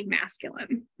means to be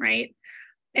masculine, right?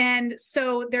 And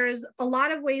so there's a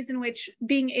lot of ways in which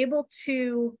being able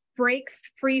to break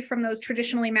free from those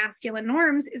traditionally masculine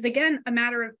norms is, again, a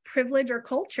matter of privilege or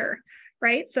culture,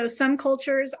 right? So some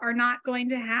cultures are not going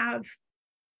to have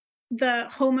the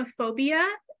homophobia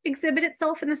exhibit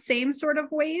itself in the same sort of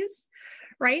ways,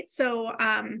 right? So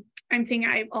I'm thinking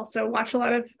I also watch a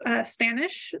lot of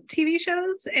Spanish TV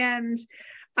shows, and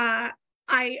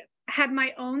I had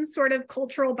my own sort of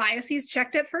cultural biases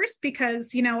checked at first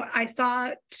because, you know, I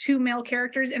saw two male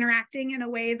characters interacting in a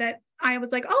way that I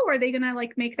was like, oh, are they going to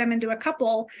like make them into a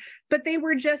couple? But they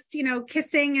were just, you know,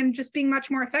 kissing and just being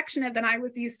much more affectionate than I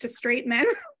was used to straight men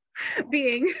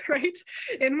being, right,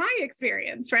 in my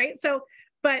experience, right? So,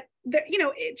 but you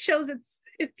know, it shows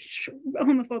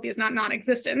homophobia is not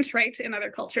non-existent, right, in other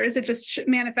cultures. It just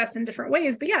manifests in different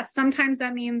ways. But yes, sometimes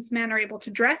that means men are able to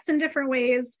dress in different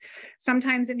ways.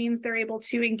 Sometimes it means they're able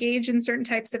to engage in certain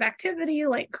types of activity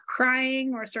like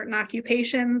crying or certain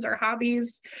occupations or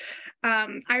hobbies.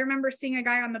 I remember seeing a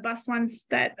guy on the bus once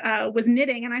that was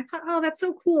knitting, and I thought, oh, that's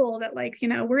so cool that, like, you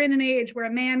know, we're in an age where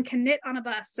a man can knit on a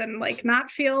bus and like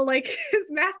not feel like his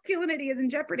masculinity is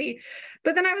in jeopardy.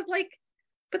 But then I was like,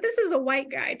 but this is a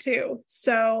white guy too.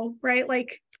 So, right,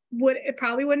 like, it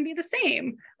probably wouldn't be the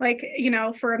same, like, you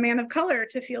know, for a man of color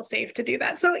to feel safe to do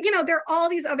that. So, you know, there are all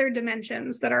these other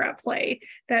dimensions that are at play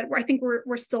that I think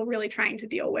we're still really trying to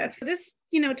deal with. This,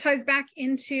 you know, ties back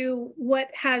into what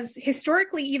has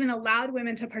historically even allowed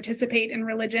women to participate in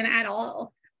religion at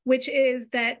all, which is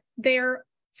that they're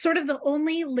sort of the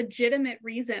only legitimate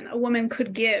reason a woman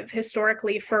could give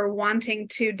historically for wanting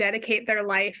to dedicate their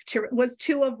life to was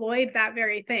to avoid that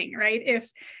very thing, right?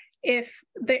 If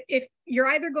you're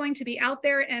either going to be out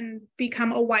there and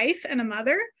become a wife and a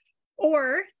mother,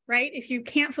 or, right, if you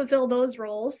can't fulfill those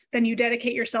roles, then you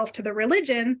dedicate yourself to the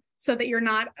religion so that you're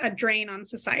not a drain on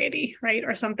society, right,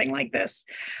 or something like this.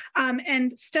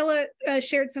 And Stella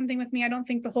shared something with me. I don't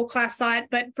think the whole class saw it,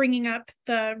 but bringing up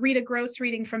the Rita Gross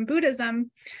reading from Buddhism,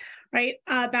 right,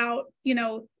 about, you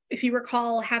know, if you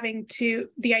recall,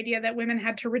 the idea that women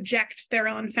had to reject their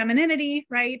own femininity,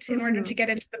 right, in order to get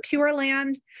into the Pure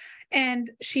Land.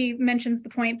 And she mentions the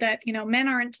point that, you know, men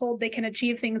aren't told they can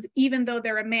achieve things even though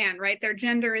they're a man, right? Their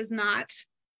gender is not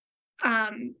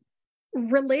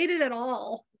related at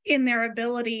all in their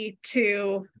ability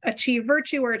to achieve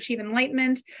virtue or achieve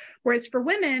enlightenment. Whereas for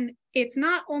women, it's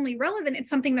not only relevant,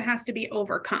 it's something that has to be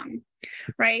overcome,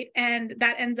 right? And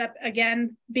that ends up,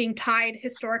 again, being tied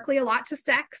historically a lot to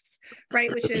sex,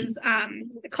 right? Which is,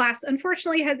 the class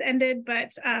unfortunately has ended,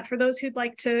 but for those who'd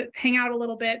like to hang out a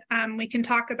little bit, we can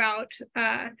talk about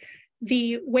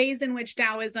the ways in which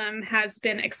Daoism has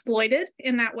been exploited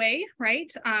in that way,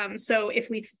 right? So if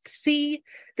we see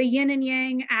the yin and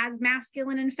yang as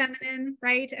masculine and feminine,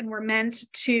 right, and we're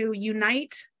meant to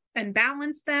unite and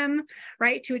balance them,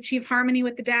 right, to achieve harmony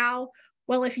with the Tao,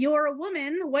 well, if you're a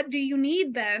woman, what do you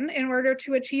need then in order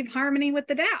to achieve harmony with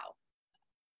the Tao?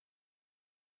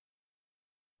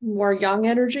 More yang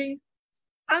energy?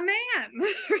 A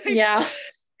man, right? Yeah.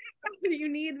 You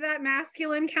need that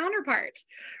masculine counterpart,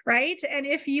 right? And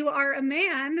if you are a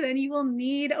man, then you will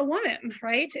need a woman,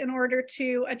 right, in order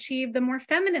to achieve the more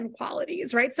feminine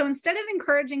qualities, right? So instead of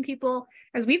encouraging people,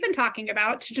 as we've been talking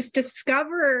about, to just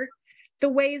discover the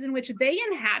ways in which they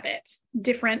inhabit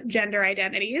different gender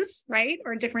identities, right,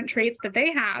 or different traits that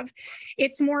they have,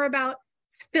 it's more about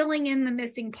filling in the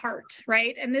missing part,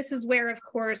 right? And this is where, of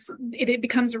course, it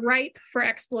becomes ripe for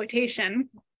exploitation.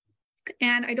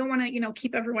 And I don't want to, you know,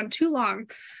 keep everyone too long,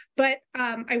 but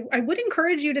I would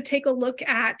encourage you to take a look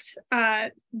at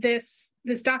this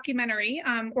documentary,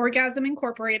 Orgasm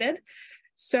Incorporated.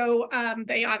 So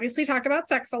they obviously talk about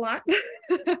sex a lot.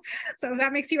 So if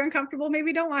that makes you uncomfortable,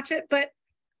 maybe don't watch it. But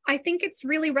I think it's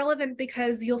really relevant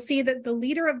because you'll see that the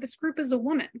leader of this group is a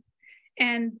woman,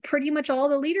 and pretty much all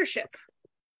the leadership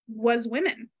was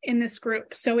women in this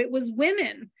group. So it was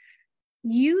women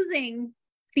using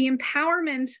the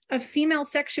empowerment of female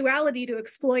sexuality to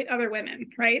exploit other women,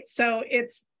 right? So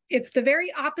it's the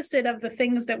very opposite of the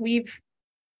things that we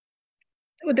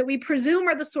presume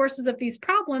are the sources of these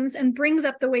problems, and brings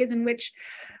up the ways in which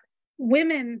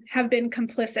women have been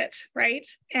complicit, right?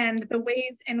 And the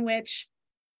ways in which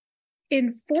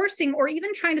enforcing or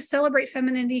even trying to celebrate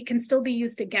femininity can still be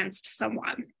used against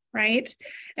someone, right?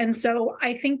 And so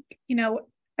I think,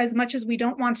 as much as we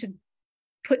don't want to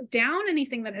put down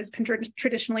anything that has been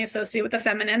traditionally associated with the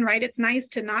feminine, right? It's nice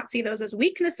to not see those as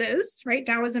weaknesses, right?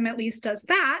 Taoism at least does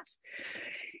that.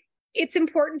 It's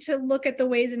important to look at the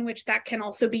ways in which that can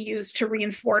also be used to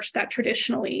reinforce that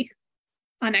traditionally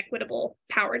unequitable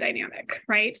power dynamic,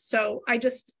 right? So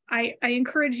I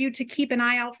encourage you to keep an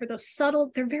eye out for those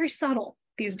they're very subtle,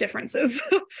 these differences,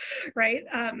 right?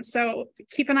 So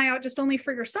keep an eye out just only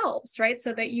for yourselves, right?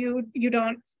 So that you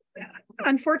don't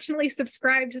unfortunately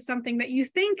subscribe to something that you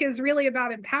think is really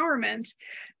about empowerment,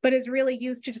 but is really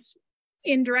used to just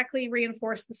indirectly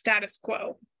reinforce the status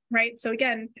quo, right? So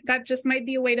again, that just might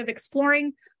be a way of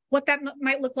exploring what that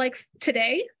might look like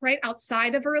today, right,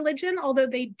 outside of a religion, although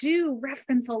they do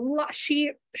reference a lot.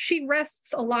 She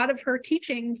rests a lot of her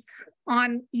teachings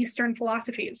on Eastern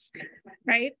philosophies,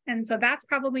 right? And so that's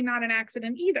probably not an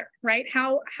accident either, right?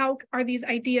 How are these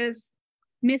ideas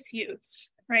misused,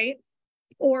 right?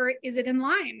 Or is it in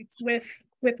line with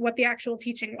what the actual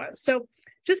teaching was? So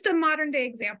just a modern day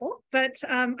example, but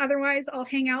otherwise I'll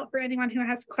hang out for anyone who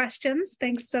has questions.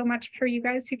 Thanks so much for you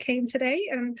guys who came today,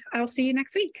 and I'll see you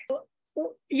next week.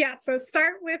 Yeah, so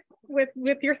start with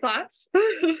your thoughts.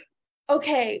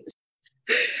 Okay.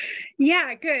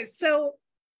 Yeah, good. So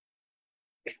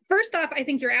first off, I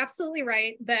think you're absolutely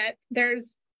right that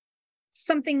there's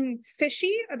something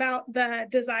fishy about the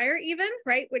desire even,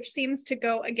 right? Which seems to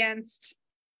go against,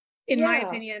 in my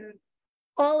opinion,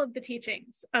 all of the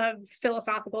teachings of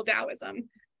philosophical Daoism,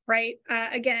 right?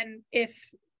 Again, if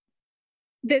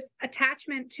this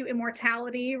attachment to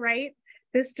immortality, right?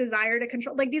 This desire to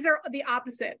control, like these are the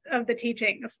opposite of the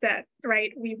teachings that,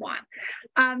 right, we want.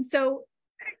 So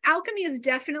alchemy is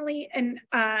definitely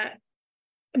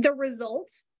the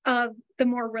result of the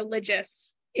more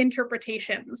religious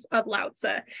interpretations of Lao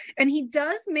Tzu. And he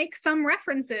does make some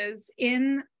references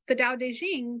in the Tao Te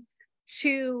Ching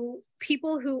to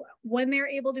people who, when they're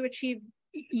able to achieve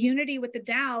unity with the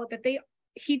Tao, that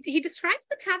he describes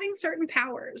them having certain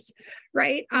powers,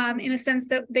 right? In a sense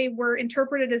that they were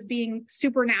interpreted as being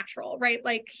supernatural, right?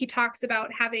 Like he talks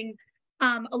about having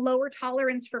a lower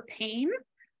tolerance for pain,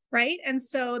 right? And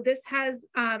so this has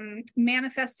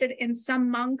manifested in some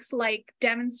monks, like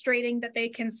demonstrating that they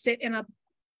can sit in a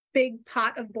big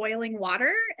pot of boiling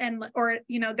water, or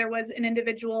there was an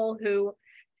individual who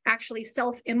actually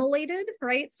self-immolated,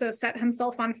 right? So set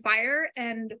himself on fire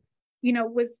and,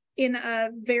 was in a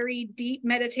very deep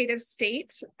meditative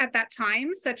state at that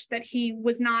time, such that he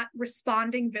was not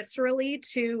responding viscerally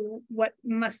to what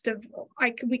must have,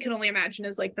 we can only imagine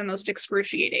is like the most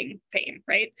excruciating pain,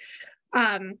 right?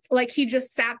 Like he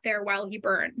just sat there while he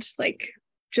burned, like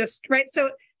just, right? So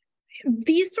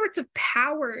these sorts of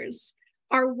powers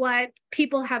are what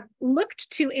people have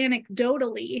looked to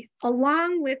anecdotally,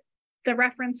 along with the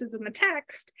references in the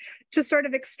text, to sort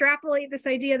of extrapolate this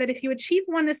idea that if you achieve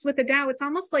oneness with the Tao, it's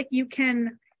almost like you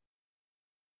can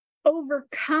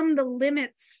overcome the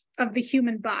limits of the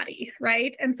human body,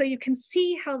 right? And so you can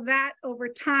see how that over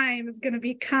time is going to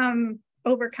become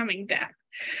overcoming death.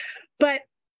 But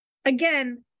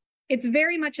again, it's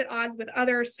very much at odds with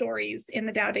other stories in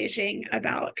the Tao Te Ching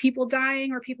about people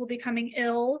dying or people becoming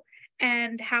ill,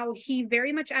 and how he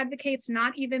very much advocates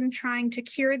not even trying to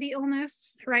cure the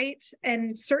illness, right?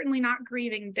 And certainly not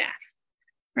grieving death,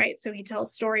 right? So he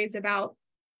tells stories about,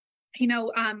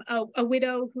 a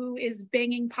widow who is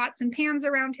banging pots and pans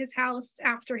around his house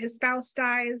after his spouse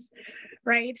dies,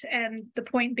 right? And the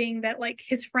point being that like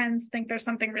his friends think there's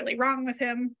something really wrong with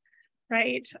him,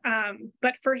 right?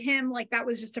 But for him, like that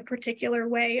was just a particular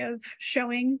way of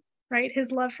showing, right,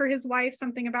 his love for his wife,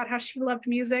 something about how she loved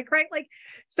music, right? Like,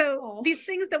 so these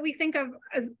things that we think of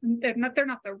as they're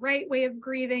not the right way of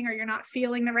grieving, or you're not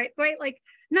feeling the right way, like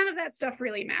none of that stuff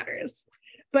really matters.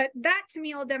 But that to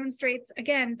me all demonstrates,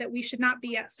 again, that we should not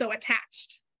be so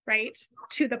attached, right,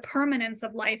 to the permanence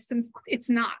of life, since it's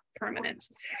not permanent.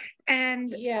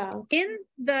 And in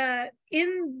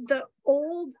the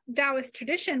old Taoist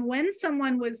tradition, when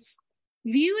someone was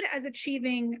viewed as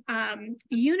achieving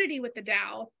unity with the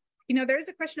Tao, there's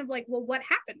a question of like, well, what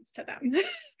happens to them,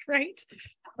 right?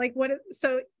 Like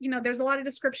so, there's a lot of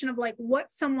description of like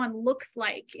what someone looks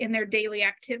like in their daily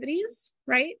activities,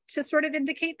 right? To sort of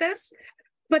indicate this.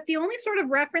 But the only sort of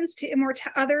reference to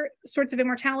other sorts of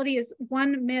immortality is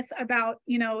one myth about,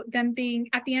 them being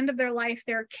at the end of their life,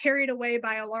 they're carried away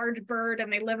by a large bird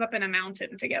and they live up in a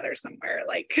mountain together somewhere.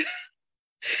 Like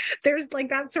there's like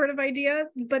that sort of idea,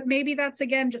 but maybe that's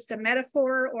again just a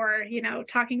metaphor or,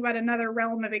 talking about another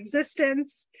realm of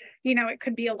existence. It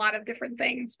could be a lot of different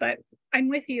things, but I'm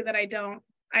with you that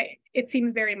it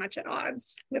seems very much at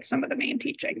odds with some of the main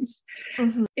teachings.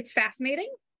 Mm-hmm. It's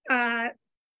fascinating.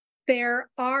 There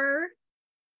are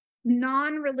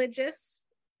non-religious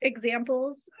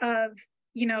examples of,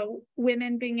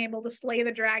 women being able to slay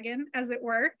the dragon, as it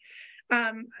were.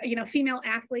 Female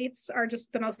athletes are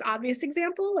just the most obvious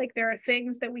example. Like there are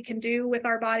things that we can do with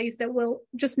our bodies that will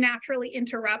just naturally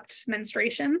interrupt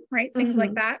menstruation, right? Things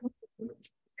like that.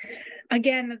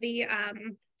 Again,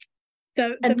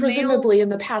 and presumably in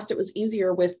the past, it was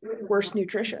easier with worse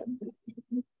nutrition.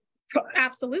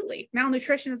 Absolutely.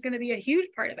 Malnutrition is going to be a huge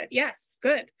part of it. Yes,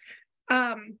 good.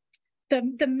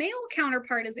 The male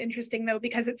counterpart is interesting though,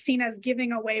 because it's seen as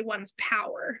giving away one's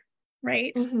power,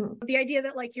 right? Mm-hmm. The idea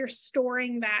that like you're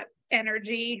storing that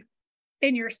energy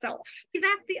in yourself.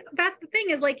 That's the thing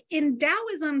is like in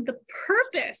Daoism, the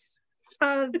purpose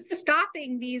of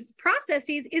stopping these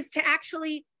processes is to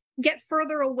actually get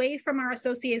further away from our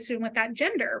association with that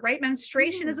gender, right?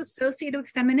 Menstruation is associated with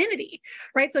femininity,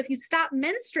 right? So if you stop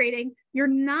menstruating, you're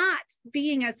not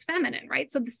being as feminine,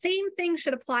 right? So the same thing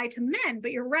should apply to men,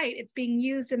 but you're right, it's being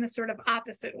used in this sort of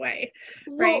opposite way,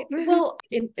 right? Well,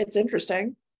 it's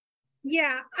interesting.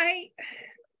 Yeah,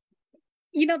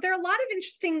 there are a lot of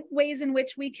interesting ways in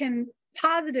which we can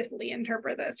positively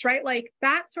interpret this, right? Like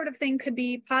that sort of thing could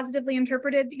be positively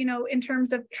interpreted, in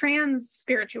terms of trans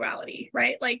spirituality,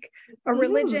 right? Like a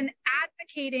religion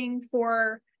advocating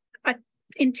for a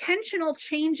intentional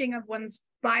changing of one's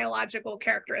biological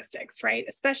characteristics, right?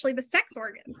 Especially the sex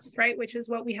organs, right? Which is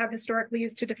what we have historically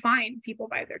used to define people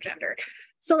by their gender.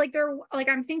 So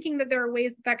I'm thinking that there are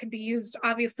ways that could be used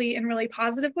obviously in really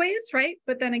positive ways, right?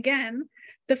 But then again,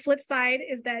 the flip side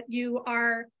is that you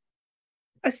are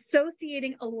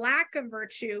associating a lack of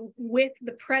virtue with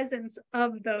the presence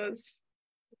of those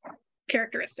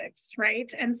characteristics,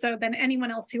 right? And so then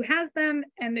anyone else who has them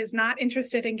and is not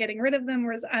interested in getting rid of them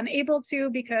or is unable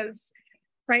to because,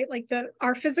 right, like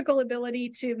our physical ability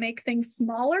to make things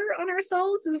smaller on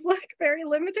ourselves is like very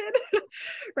limited,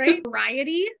 right?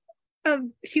 Variety of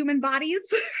human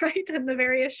bodies, right? And the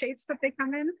various shapes that they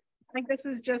come in. Like this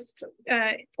is just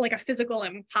like a physical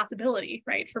impossibility,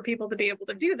 right, for people to be able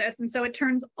to do this. And so it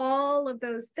turns all of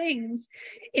those things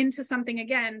into something,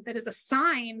 again, that is a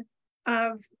sign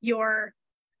of your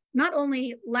not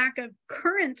only lack of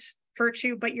current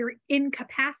virtue, but your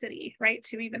incapacity, right,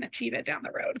 to even achieve it down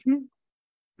the road.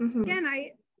 Mm-hmm. Again,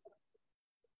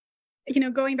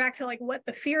 going back to like what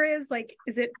the fear is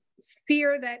it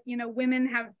fear that, women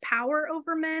have power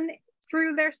over men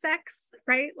through their sex,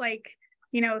 right? Like,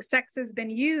 sex has been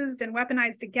used and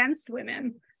weaponized against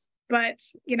women, but,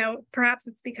 perhaps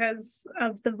it's because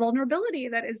of the vulnerability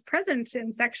that is present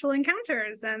in sexual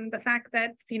encounters and the fact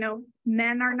that,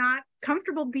 men are not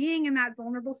comfortable being in that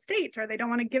vulnerable state, or they don't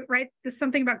want to give, right? There's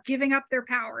something about giving up their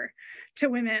power to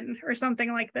women or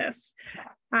something like this.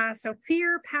 So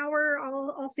fear, power,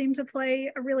 all seem to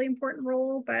play a really important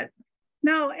role, but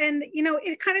no, and,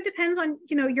 it kind of depends on,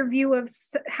 your view of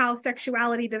how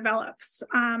sexuality develops.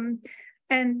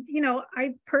 And,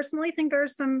 I personally think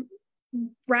there's some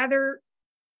rather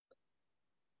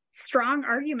strong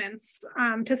arguments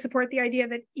to support the idea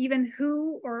that even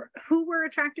who we're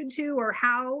attracted to or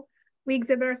how we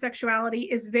exhibit our sexuality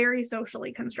is very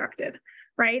socially constructed,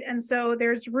 right? And so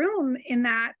there's room in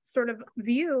that sort of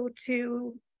view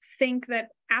to think that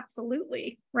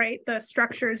absolutely, right, the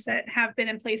structures that have been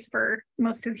in place for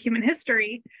most of human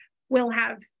history will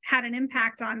have had an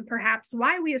impact on perhaps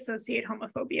why we associate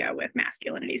homophobia with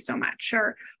masculinity so much,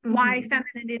 or why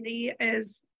femininity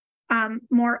is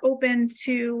more open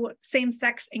to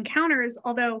same-sex encounters.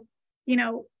 Although,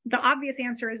 the obvious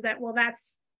answer is that, well,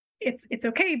 it's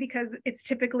okay because it's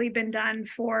typically been done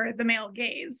for the male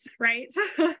gaze, right?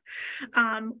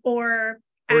 Or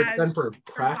it's done for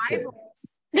practice.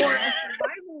 Or a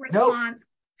survival response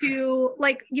to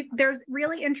there's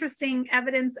really interesting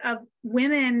evidence of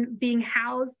women being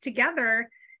housed together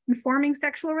and forming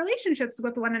sexual relationships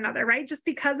with one another, right? Just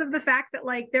because of the fact that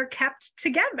they're kept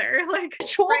together, right?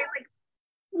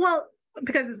 Well,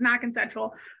 because it's not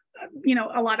consensual,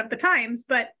 a lot of the times,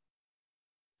 but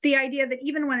the idea that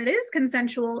even when it is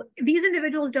consensual, these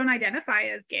individuals don't identify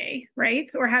as gay, right?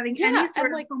 Or having any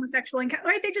sort of homosexual encounter,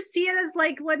 right? They just see it as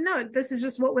like, well, no, this is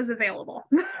just what was available,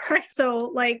 right?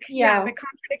 So like, the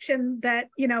contradiction that,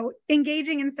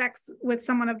 engaging in sex with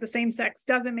someone of the same sex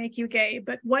doesn't make you gay,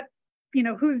 but what,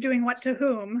 who's doing what to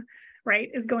whom, right,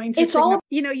 is going to,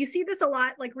 you see this a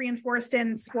lot, like reinforced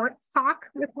in sports talk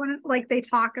with one, like they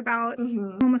talk about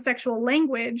homosexual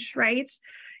language, right?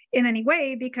 In any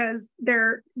way, because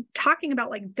they're talking about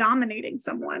like dominating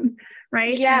someone,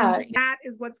 right? And that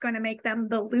is what's going to make them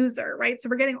the loser, right? So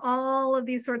we're getting all of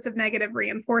these sorts of negative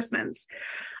reinforcements.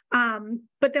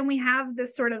 But then we have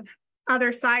this sort of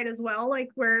other side as well, like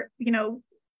where,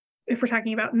 if we're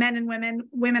talking about men and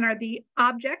women are the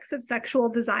objects of sexual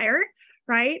desire,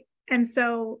 right? And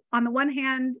so on the one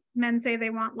hand, men say they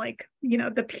want like,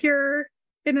 the pure,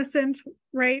 innocent,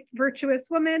 right, virtuous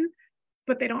woman,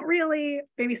 but they don't really,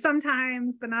 maybe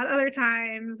sometimes, but not other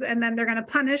times. And then they're going to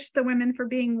punish the women for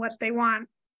being what they want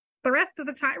the rest of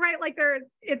the time, right? Like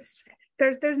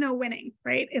there's no winning,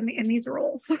 right, in these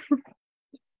roles.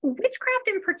 Witchcraft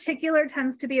in particular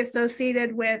tends to be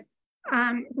associated with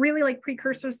really like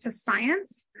precursors to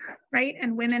science, right?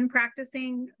 And women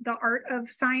practicing the art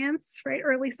of science, right?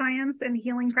 Early science and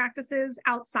healing practices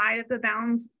outside of the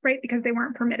bounds, right? Because they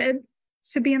weren't permitted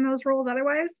to be in those roles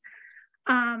otherwise.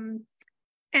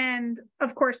 And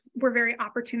of course, we're very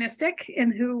opportunistic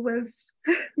in who was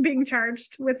being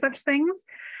charged with such things.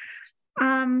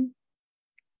 I'm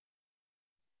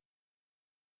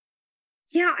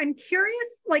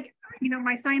curious, like,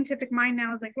 my scientific mind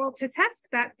now is like, well, to test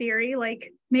that theory,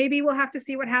 like maybe we'll have to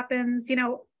see what happens.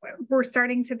 We're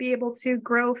starting to be able to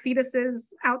grow fetuses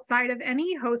outside of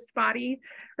any host body,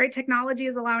 right? Technology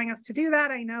is allowing us to do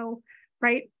that. I know,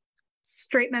 right?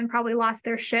 Straight men probably lost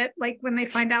their shit like when they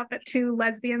find out that two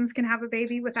lesbians can have a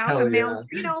baby without a male,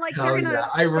 like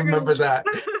I remember that.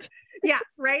 Yeah,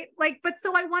 right. Like, but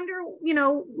so I wonder,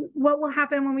 what will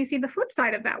happen when we see the flip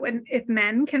side of that, when if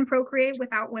men can procreate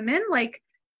without women, like,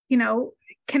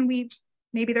 can we,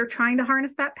 maybe they're trying to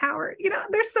harness that power,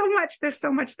 there's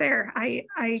so much there.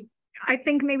 I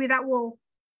think maybe that will,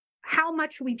 how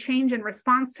much we change in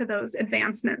response to those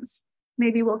advancements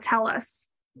maybe will tell us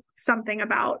something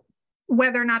about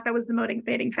whether or not that was the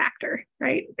motivating factor,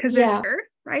 right? Because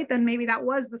right, then maybe that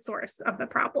was the source of the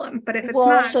problem. But if it's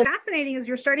not, fascinating is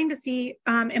you're starting to see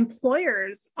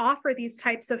employers offer these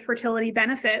types of fertility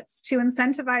benefits to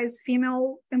incentivize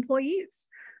female employees,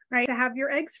 right? To have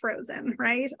your eggs frozen,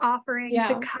 right? Offering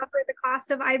to cover the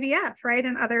cost of IVF, right?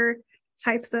 And other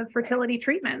types of fertility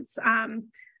treatments.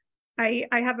 I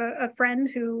have a friend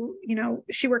who,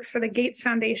 she works for the Gates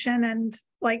Foundation, and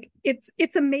like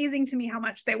it's amazing to me how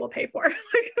much they will pay for,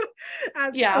 like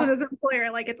as an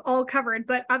employer, like it's all covered.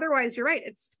 But otherwise, you're right.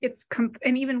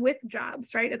 And even with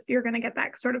jobs, right? You're going to get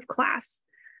that sort of class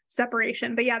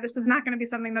separation. But this is not going to be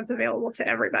something that's available to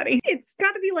everybody. It's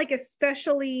got to be like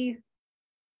especially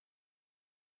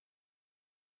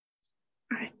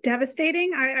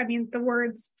devastating. I mean, the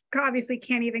words obviously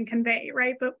can't even convey,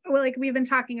 right? But like we've been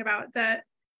talking about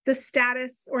the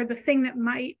status or the thing that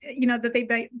might, that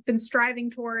they've been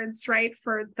striving towards, right?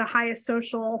 For the highest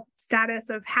social status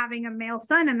of having a male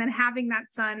son, and then having that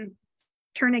son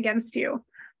turn against you,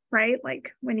 right?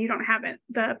 Like when you don't have it,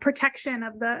 the protection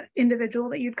of the individual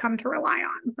that you'd come to rely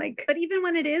on. Like, but even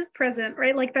when it is present,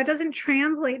 right? Like that doesn't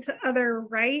translate to other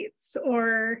rights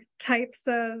or types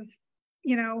of,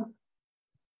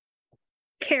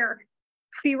 care.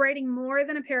 Be writing more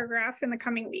than a paragraph in the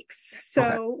coming weeks.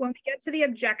 So when we get to the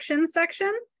objections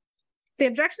section, the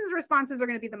objections responses are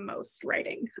going to be the most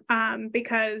writing,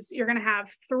 because you're going to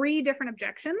have 3 different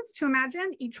objections to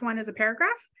imagine. Each one is a paragraph,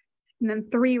 and then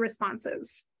 3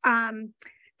 responses. Then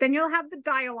you'll have the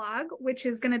dialogue, which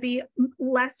is going to be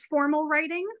less formal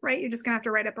writing, right? You're just going to have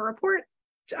to write up a report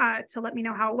to let me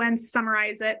know how it went,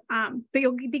 summarize it. But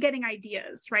you'll be getting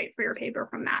ideas, right, for your paper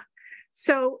from that.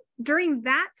 So during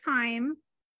that time,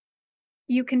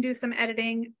 you can do some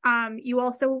editing. You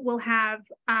also will have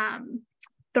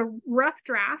the rough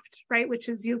draft, right, which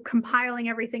is you compiling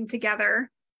everything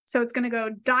together. So it's going to go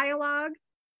dialogue,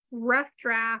 rough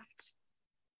draft,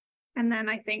 and then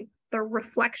I think the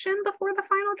reflection before the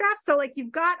final draft. So like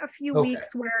you've got a few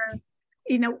weeks where,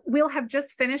 we'll have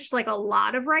just finished like a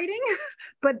lot of writing,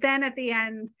 but then at the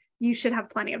end, you should have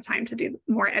plenty of time to do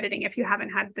more editing if you haven't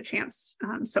had the chance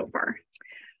so far.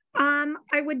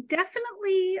 I would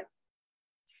definitely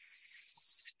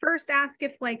first ask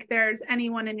if like there's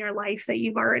anyone in your life that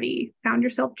you've already found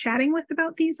yourself chatting with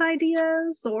about these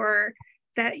ideas, or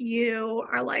that you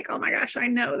are like, oh my gosh, I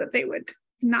know that they would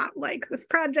not like this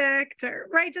project, or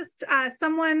right, just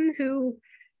someone who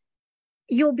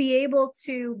you'll be able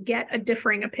to get a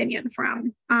differing opinion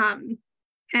from.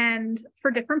 And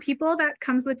for different people, that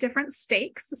comes with different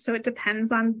stakes. So it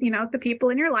depends on, the people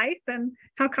in your life and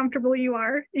how comfortable you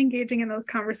are engaging in those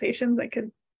conversations. I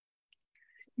could,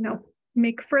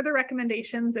 make further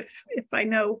recommendations if I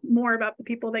know more about the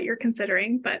people that you're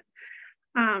considering. But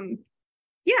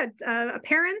a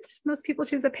parent, most people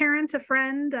choose a parent, a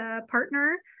friend, a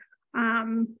partner.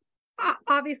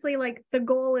 Obviously, like, the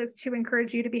goal is to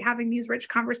encourage you to be having these rich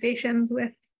conversations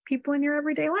with people in your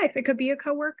everyday life. It could be a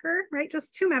coworker, right?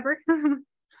 Just whomever.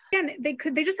 Again,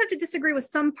 they just have to disagree with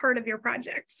some part of your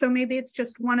project. So maybe it's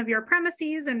just one of your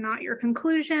premises and not your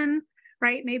conclusion,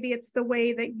 right? Maybe it's the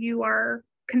way that you are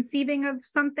conceiving of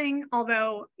something.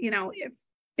 Although,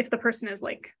 if the person is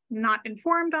like not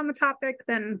informed on the topic,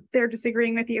 then they're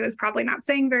disagreeing with you is probably not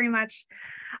saying very much.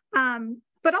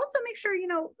 But also make sure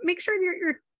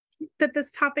you're that this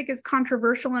topic is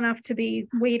controversial enough to be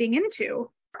wading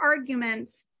into. Argument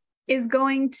is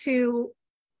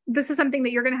this is something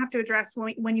that you're going to have to address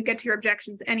when you get to your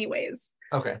objections anyways.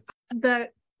 Okay.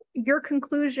 Your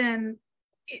conclusion,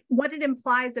 what it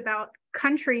implies about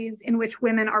countries in which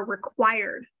women are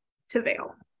required to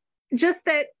veil. Just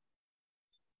that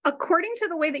according to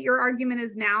the way that your argument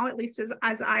is now, at least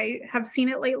as I have seen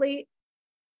it lately,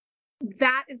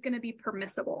 that is going to be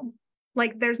permissible.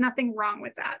 Like, there's nothing wrong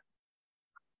with that,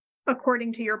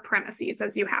 according to your premises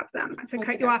as you have them. To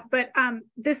cut you off, but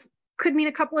this could mean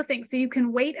a couple of things. So you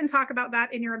can wait and talk about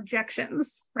that in your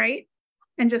objections, right?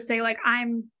 And just say, like,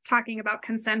 I'm talking about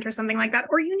consent or something like that.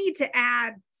 Or you need to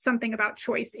add something about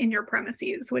choice in your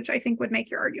premises, which I think would make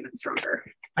your argument stronger.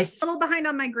 A little behind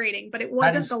on my grading, but it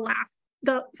wasn't the last.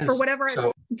 For whatever.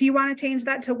 Do you want to change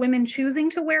that to women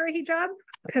choosing to wear a hijab?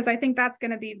 Because I think that's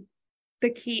going to be the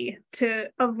key to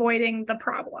avoiding the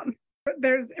problem.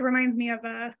 It reminds me of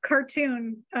a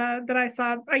cartoon that I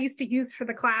saw. I used to use for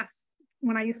the class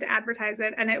when I used to advertise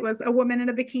it, and it was a woman in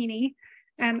a bikini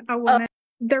and a woman.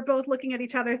 They're both looking at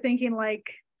each other thinking,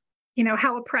 like,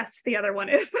 how oppressed the other one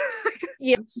is.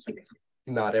 Yes.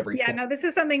 Not everything. Yeah, no, this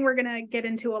is something we're going to get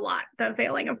into a lot, the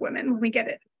veiling of women, when we get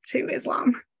it to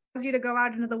Islam. You to go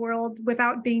out into the world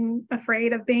without being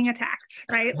afraid of being attacked,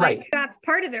 right? Right. Like, that's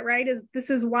part of it, right? This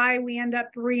is why we end up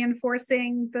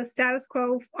reinforcing the status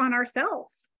quo on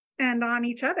ourselves and on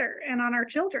each other and on our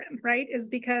children, right? Is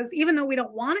because even though we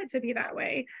don't want it to be that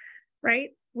way, right?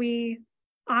 We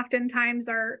oftentimes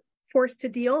are forced to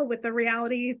deal with the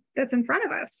reality that's in front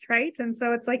of us, right? And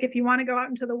so it's like, if you want to go out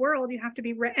into the world, you have to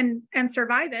be and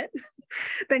survive it,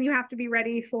 then you have to be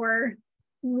ready for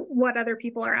what other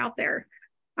people are out there.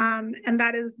 And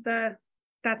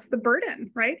that's the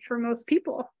burden, right? For most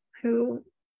people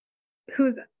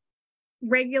whose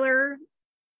regular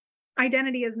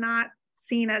identity is not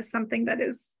seen as something that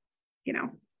is,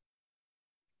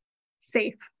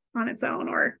 safe on its own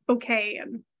or okay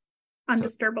and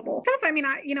undisturbable stuff. I mean,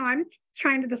 I'm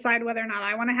trying to decide whether or not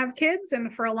I want to have kids.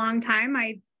 And for a long time,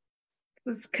 I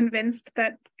was convinced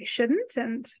that I shouldn't.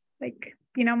 And like,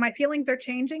 my feelings are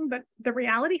changing, but the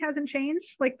reality hasn't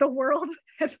changed. Like, the world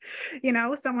that,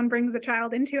 someone brings a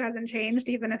child into hasn't changed,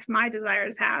 even if my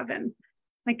desires have. And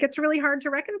like, it's really hard to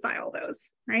reconcile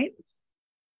those, right?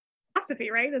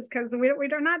 Philosophy, right? Is because we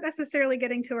are not necessarily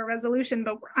getting to a resolution,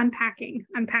 but we're unpacking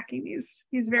these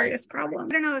various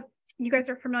problems. I don't know if you guys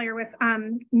are familiar with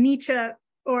Nietzsche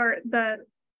or the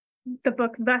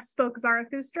book Thus Spoke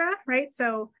Zarathustra, right?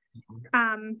 So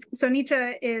Nietzsche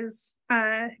is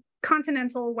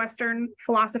continental Western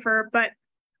philosopher, but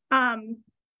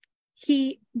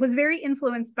he was very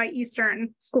influenced by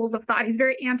Eastern schools of thought. He's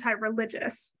very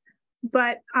anti-religious,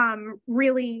 but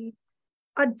really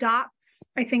adopts,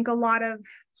 I think, a lot of,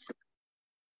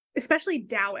 especially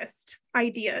Taoist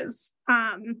ideas,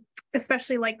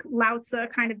 especially like Lao Tzu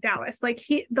kind of Taoist. Like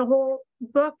the whole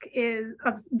book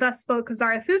of Thus Spoke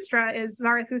Zarathustra is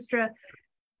Zarathustra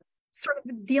sort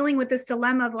of dealing with this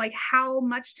dilemma of like how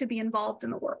much to be involved in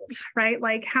the world, right?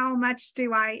 Like, how much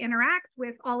do I interact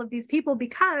with all of these people?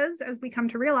 Because as we come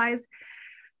to realize,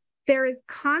 there is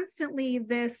constantly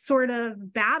this sort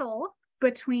of battle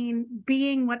between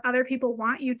being what other people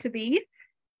want you to be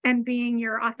and being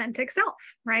your authentic self,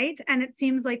 right? And it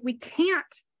seems like we can't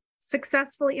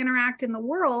successfully interact in the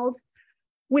world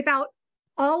without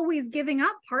always giving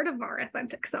up part of our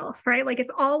authentic self, right? Like,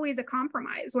 it's always a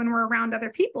compromise when we're around other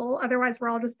people. Otherwise, we're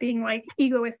all just being like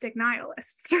egoistic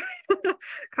nihilists,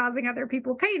 causing other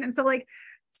people pain. And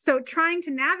so trying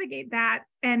to navigate that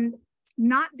and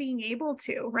not being able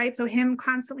to, right? So him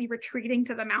constantly retreating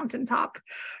to the mountaintop,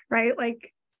 right?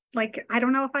 Like I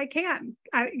don't know if I can.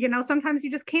 Sometimes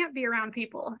you just can't be around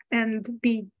people and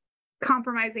be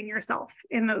compromising yourself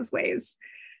in those ways.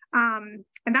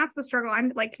 And that's the struggle.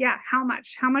 I'm like, yeah, how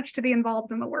much to be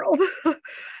involved in the world?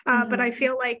 But I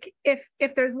feel like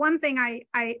if there's one thing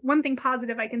one thing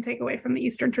positive I can take away from the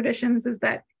Eastern traditions is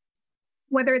that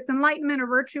whether it's enlightenment or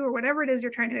virtue or whatever it is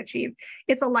you're trying to achieve,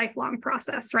 it's a lifelong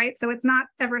process, right? So it's not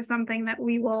ever something that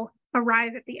we will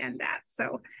arrive at the end at.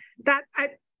 So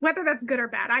whether that's good or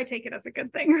bad, I take it as a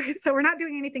good thing, right? So we're not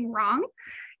doing anything wrong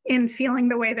in feeling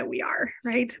the way that we are,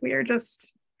 right? We are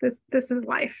just, this is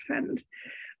life, and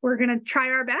we're going to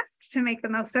try our best to make the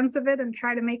most sense of it and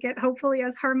try to make it hopefully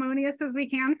as harmonious as we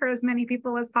can for as many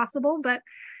people as possible. But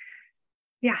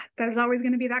yeah, there's always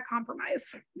going to be that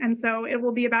compromise. And so it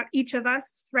will be about each of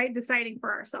us, right, deciding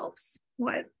for ourselves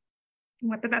what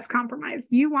the best compromise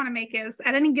you want to make is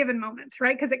at any given moment,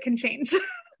 right? Because it can change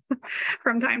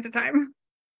from time to time.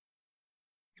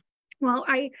 Well,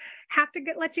 I have to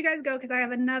let you guys go because I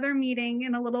have another meeting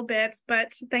in a little bit,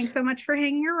 but thanks so much for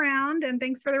hanging around, and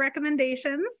thanks for the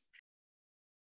recommendations.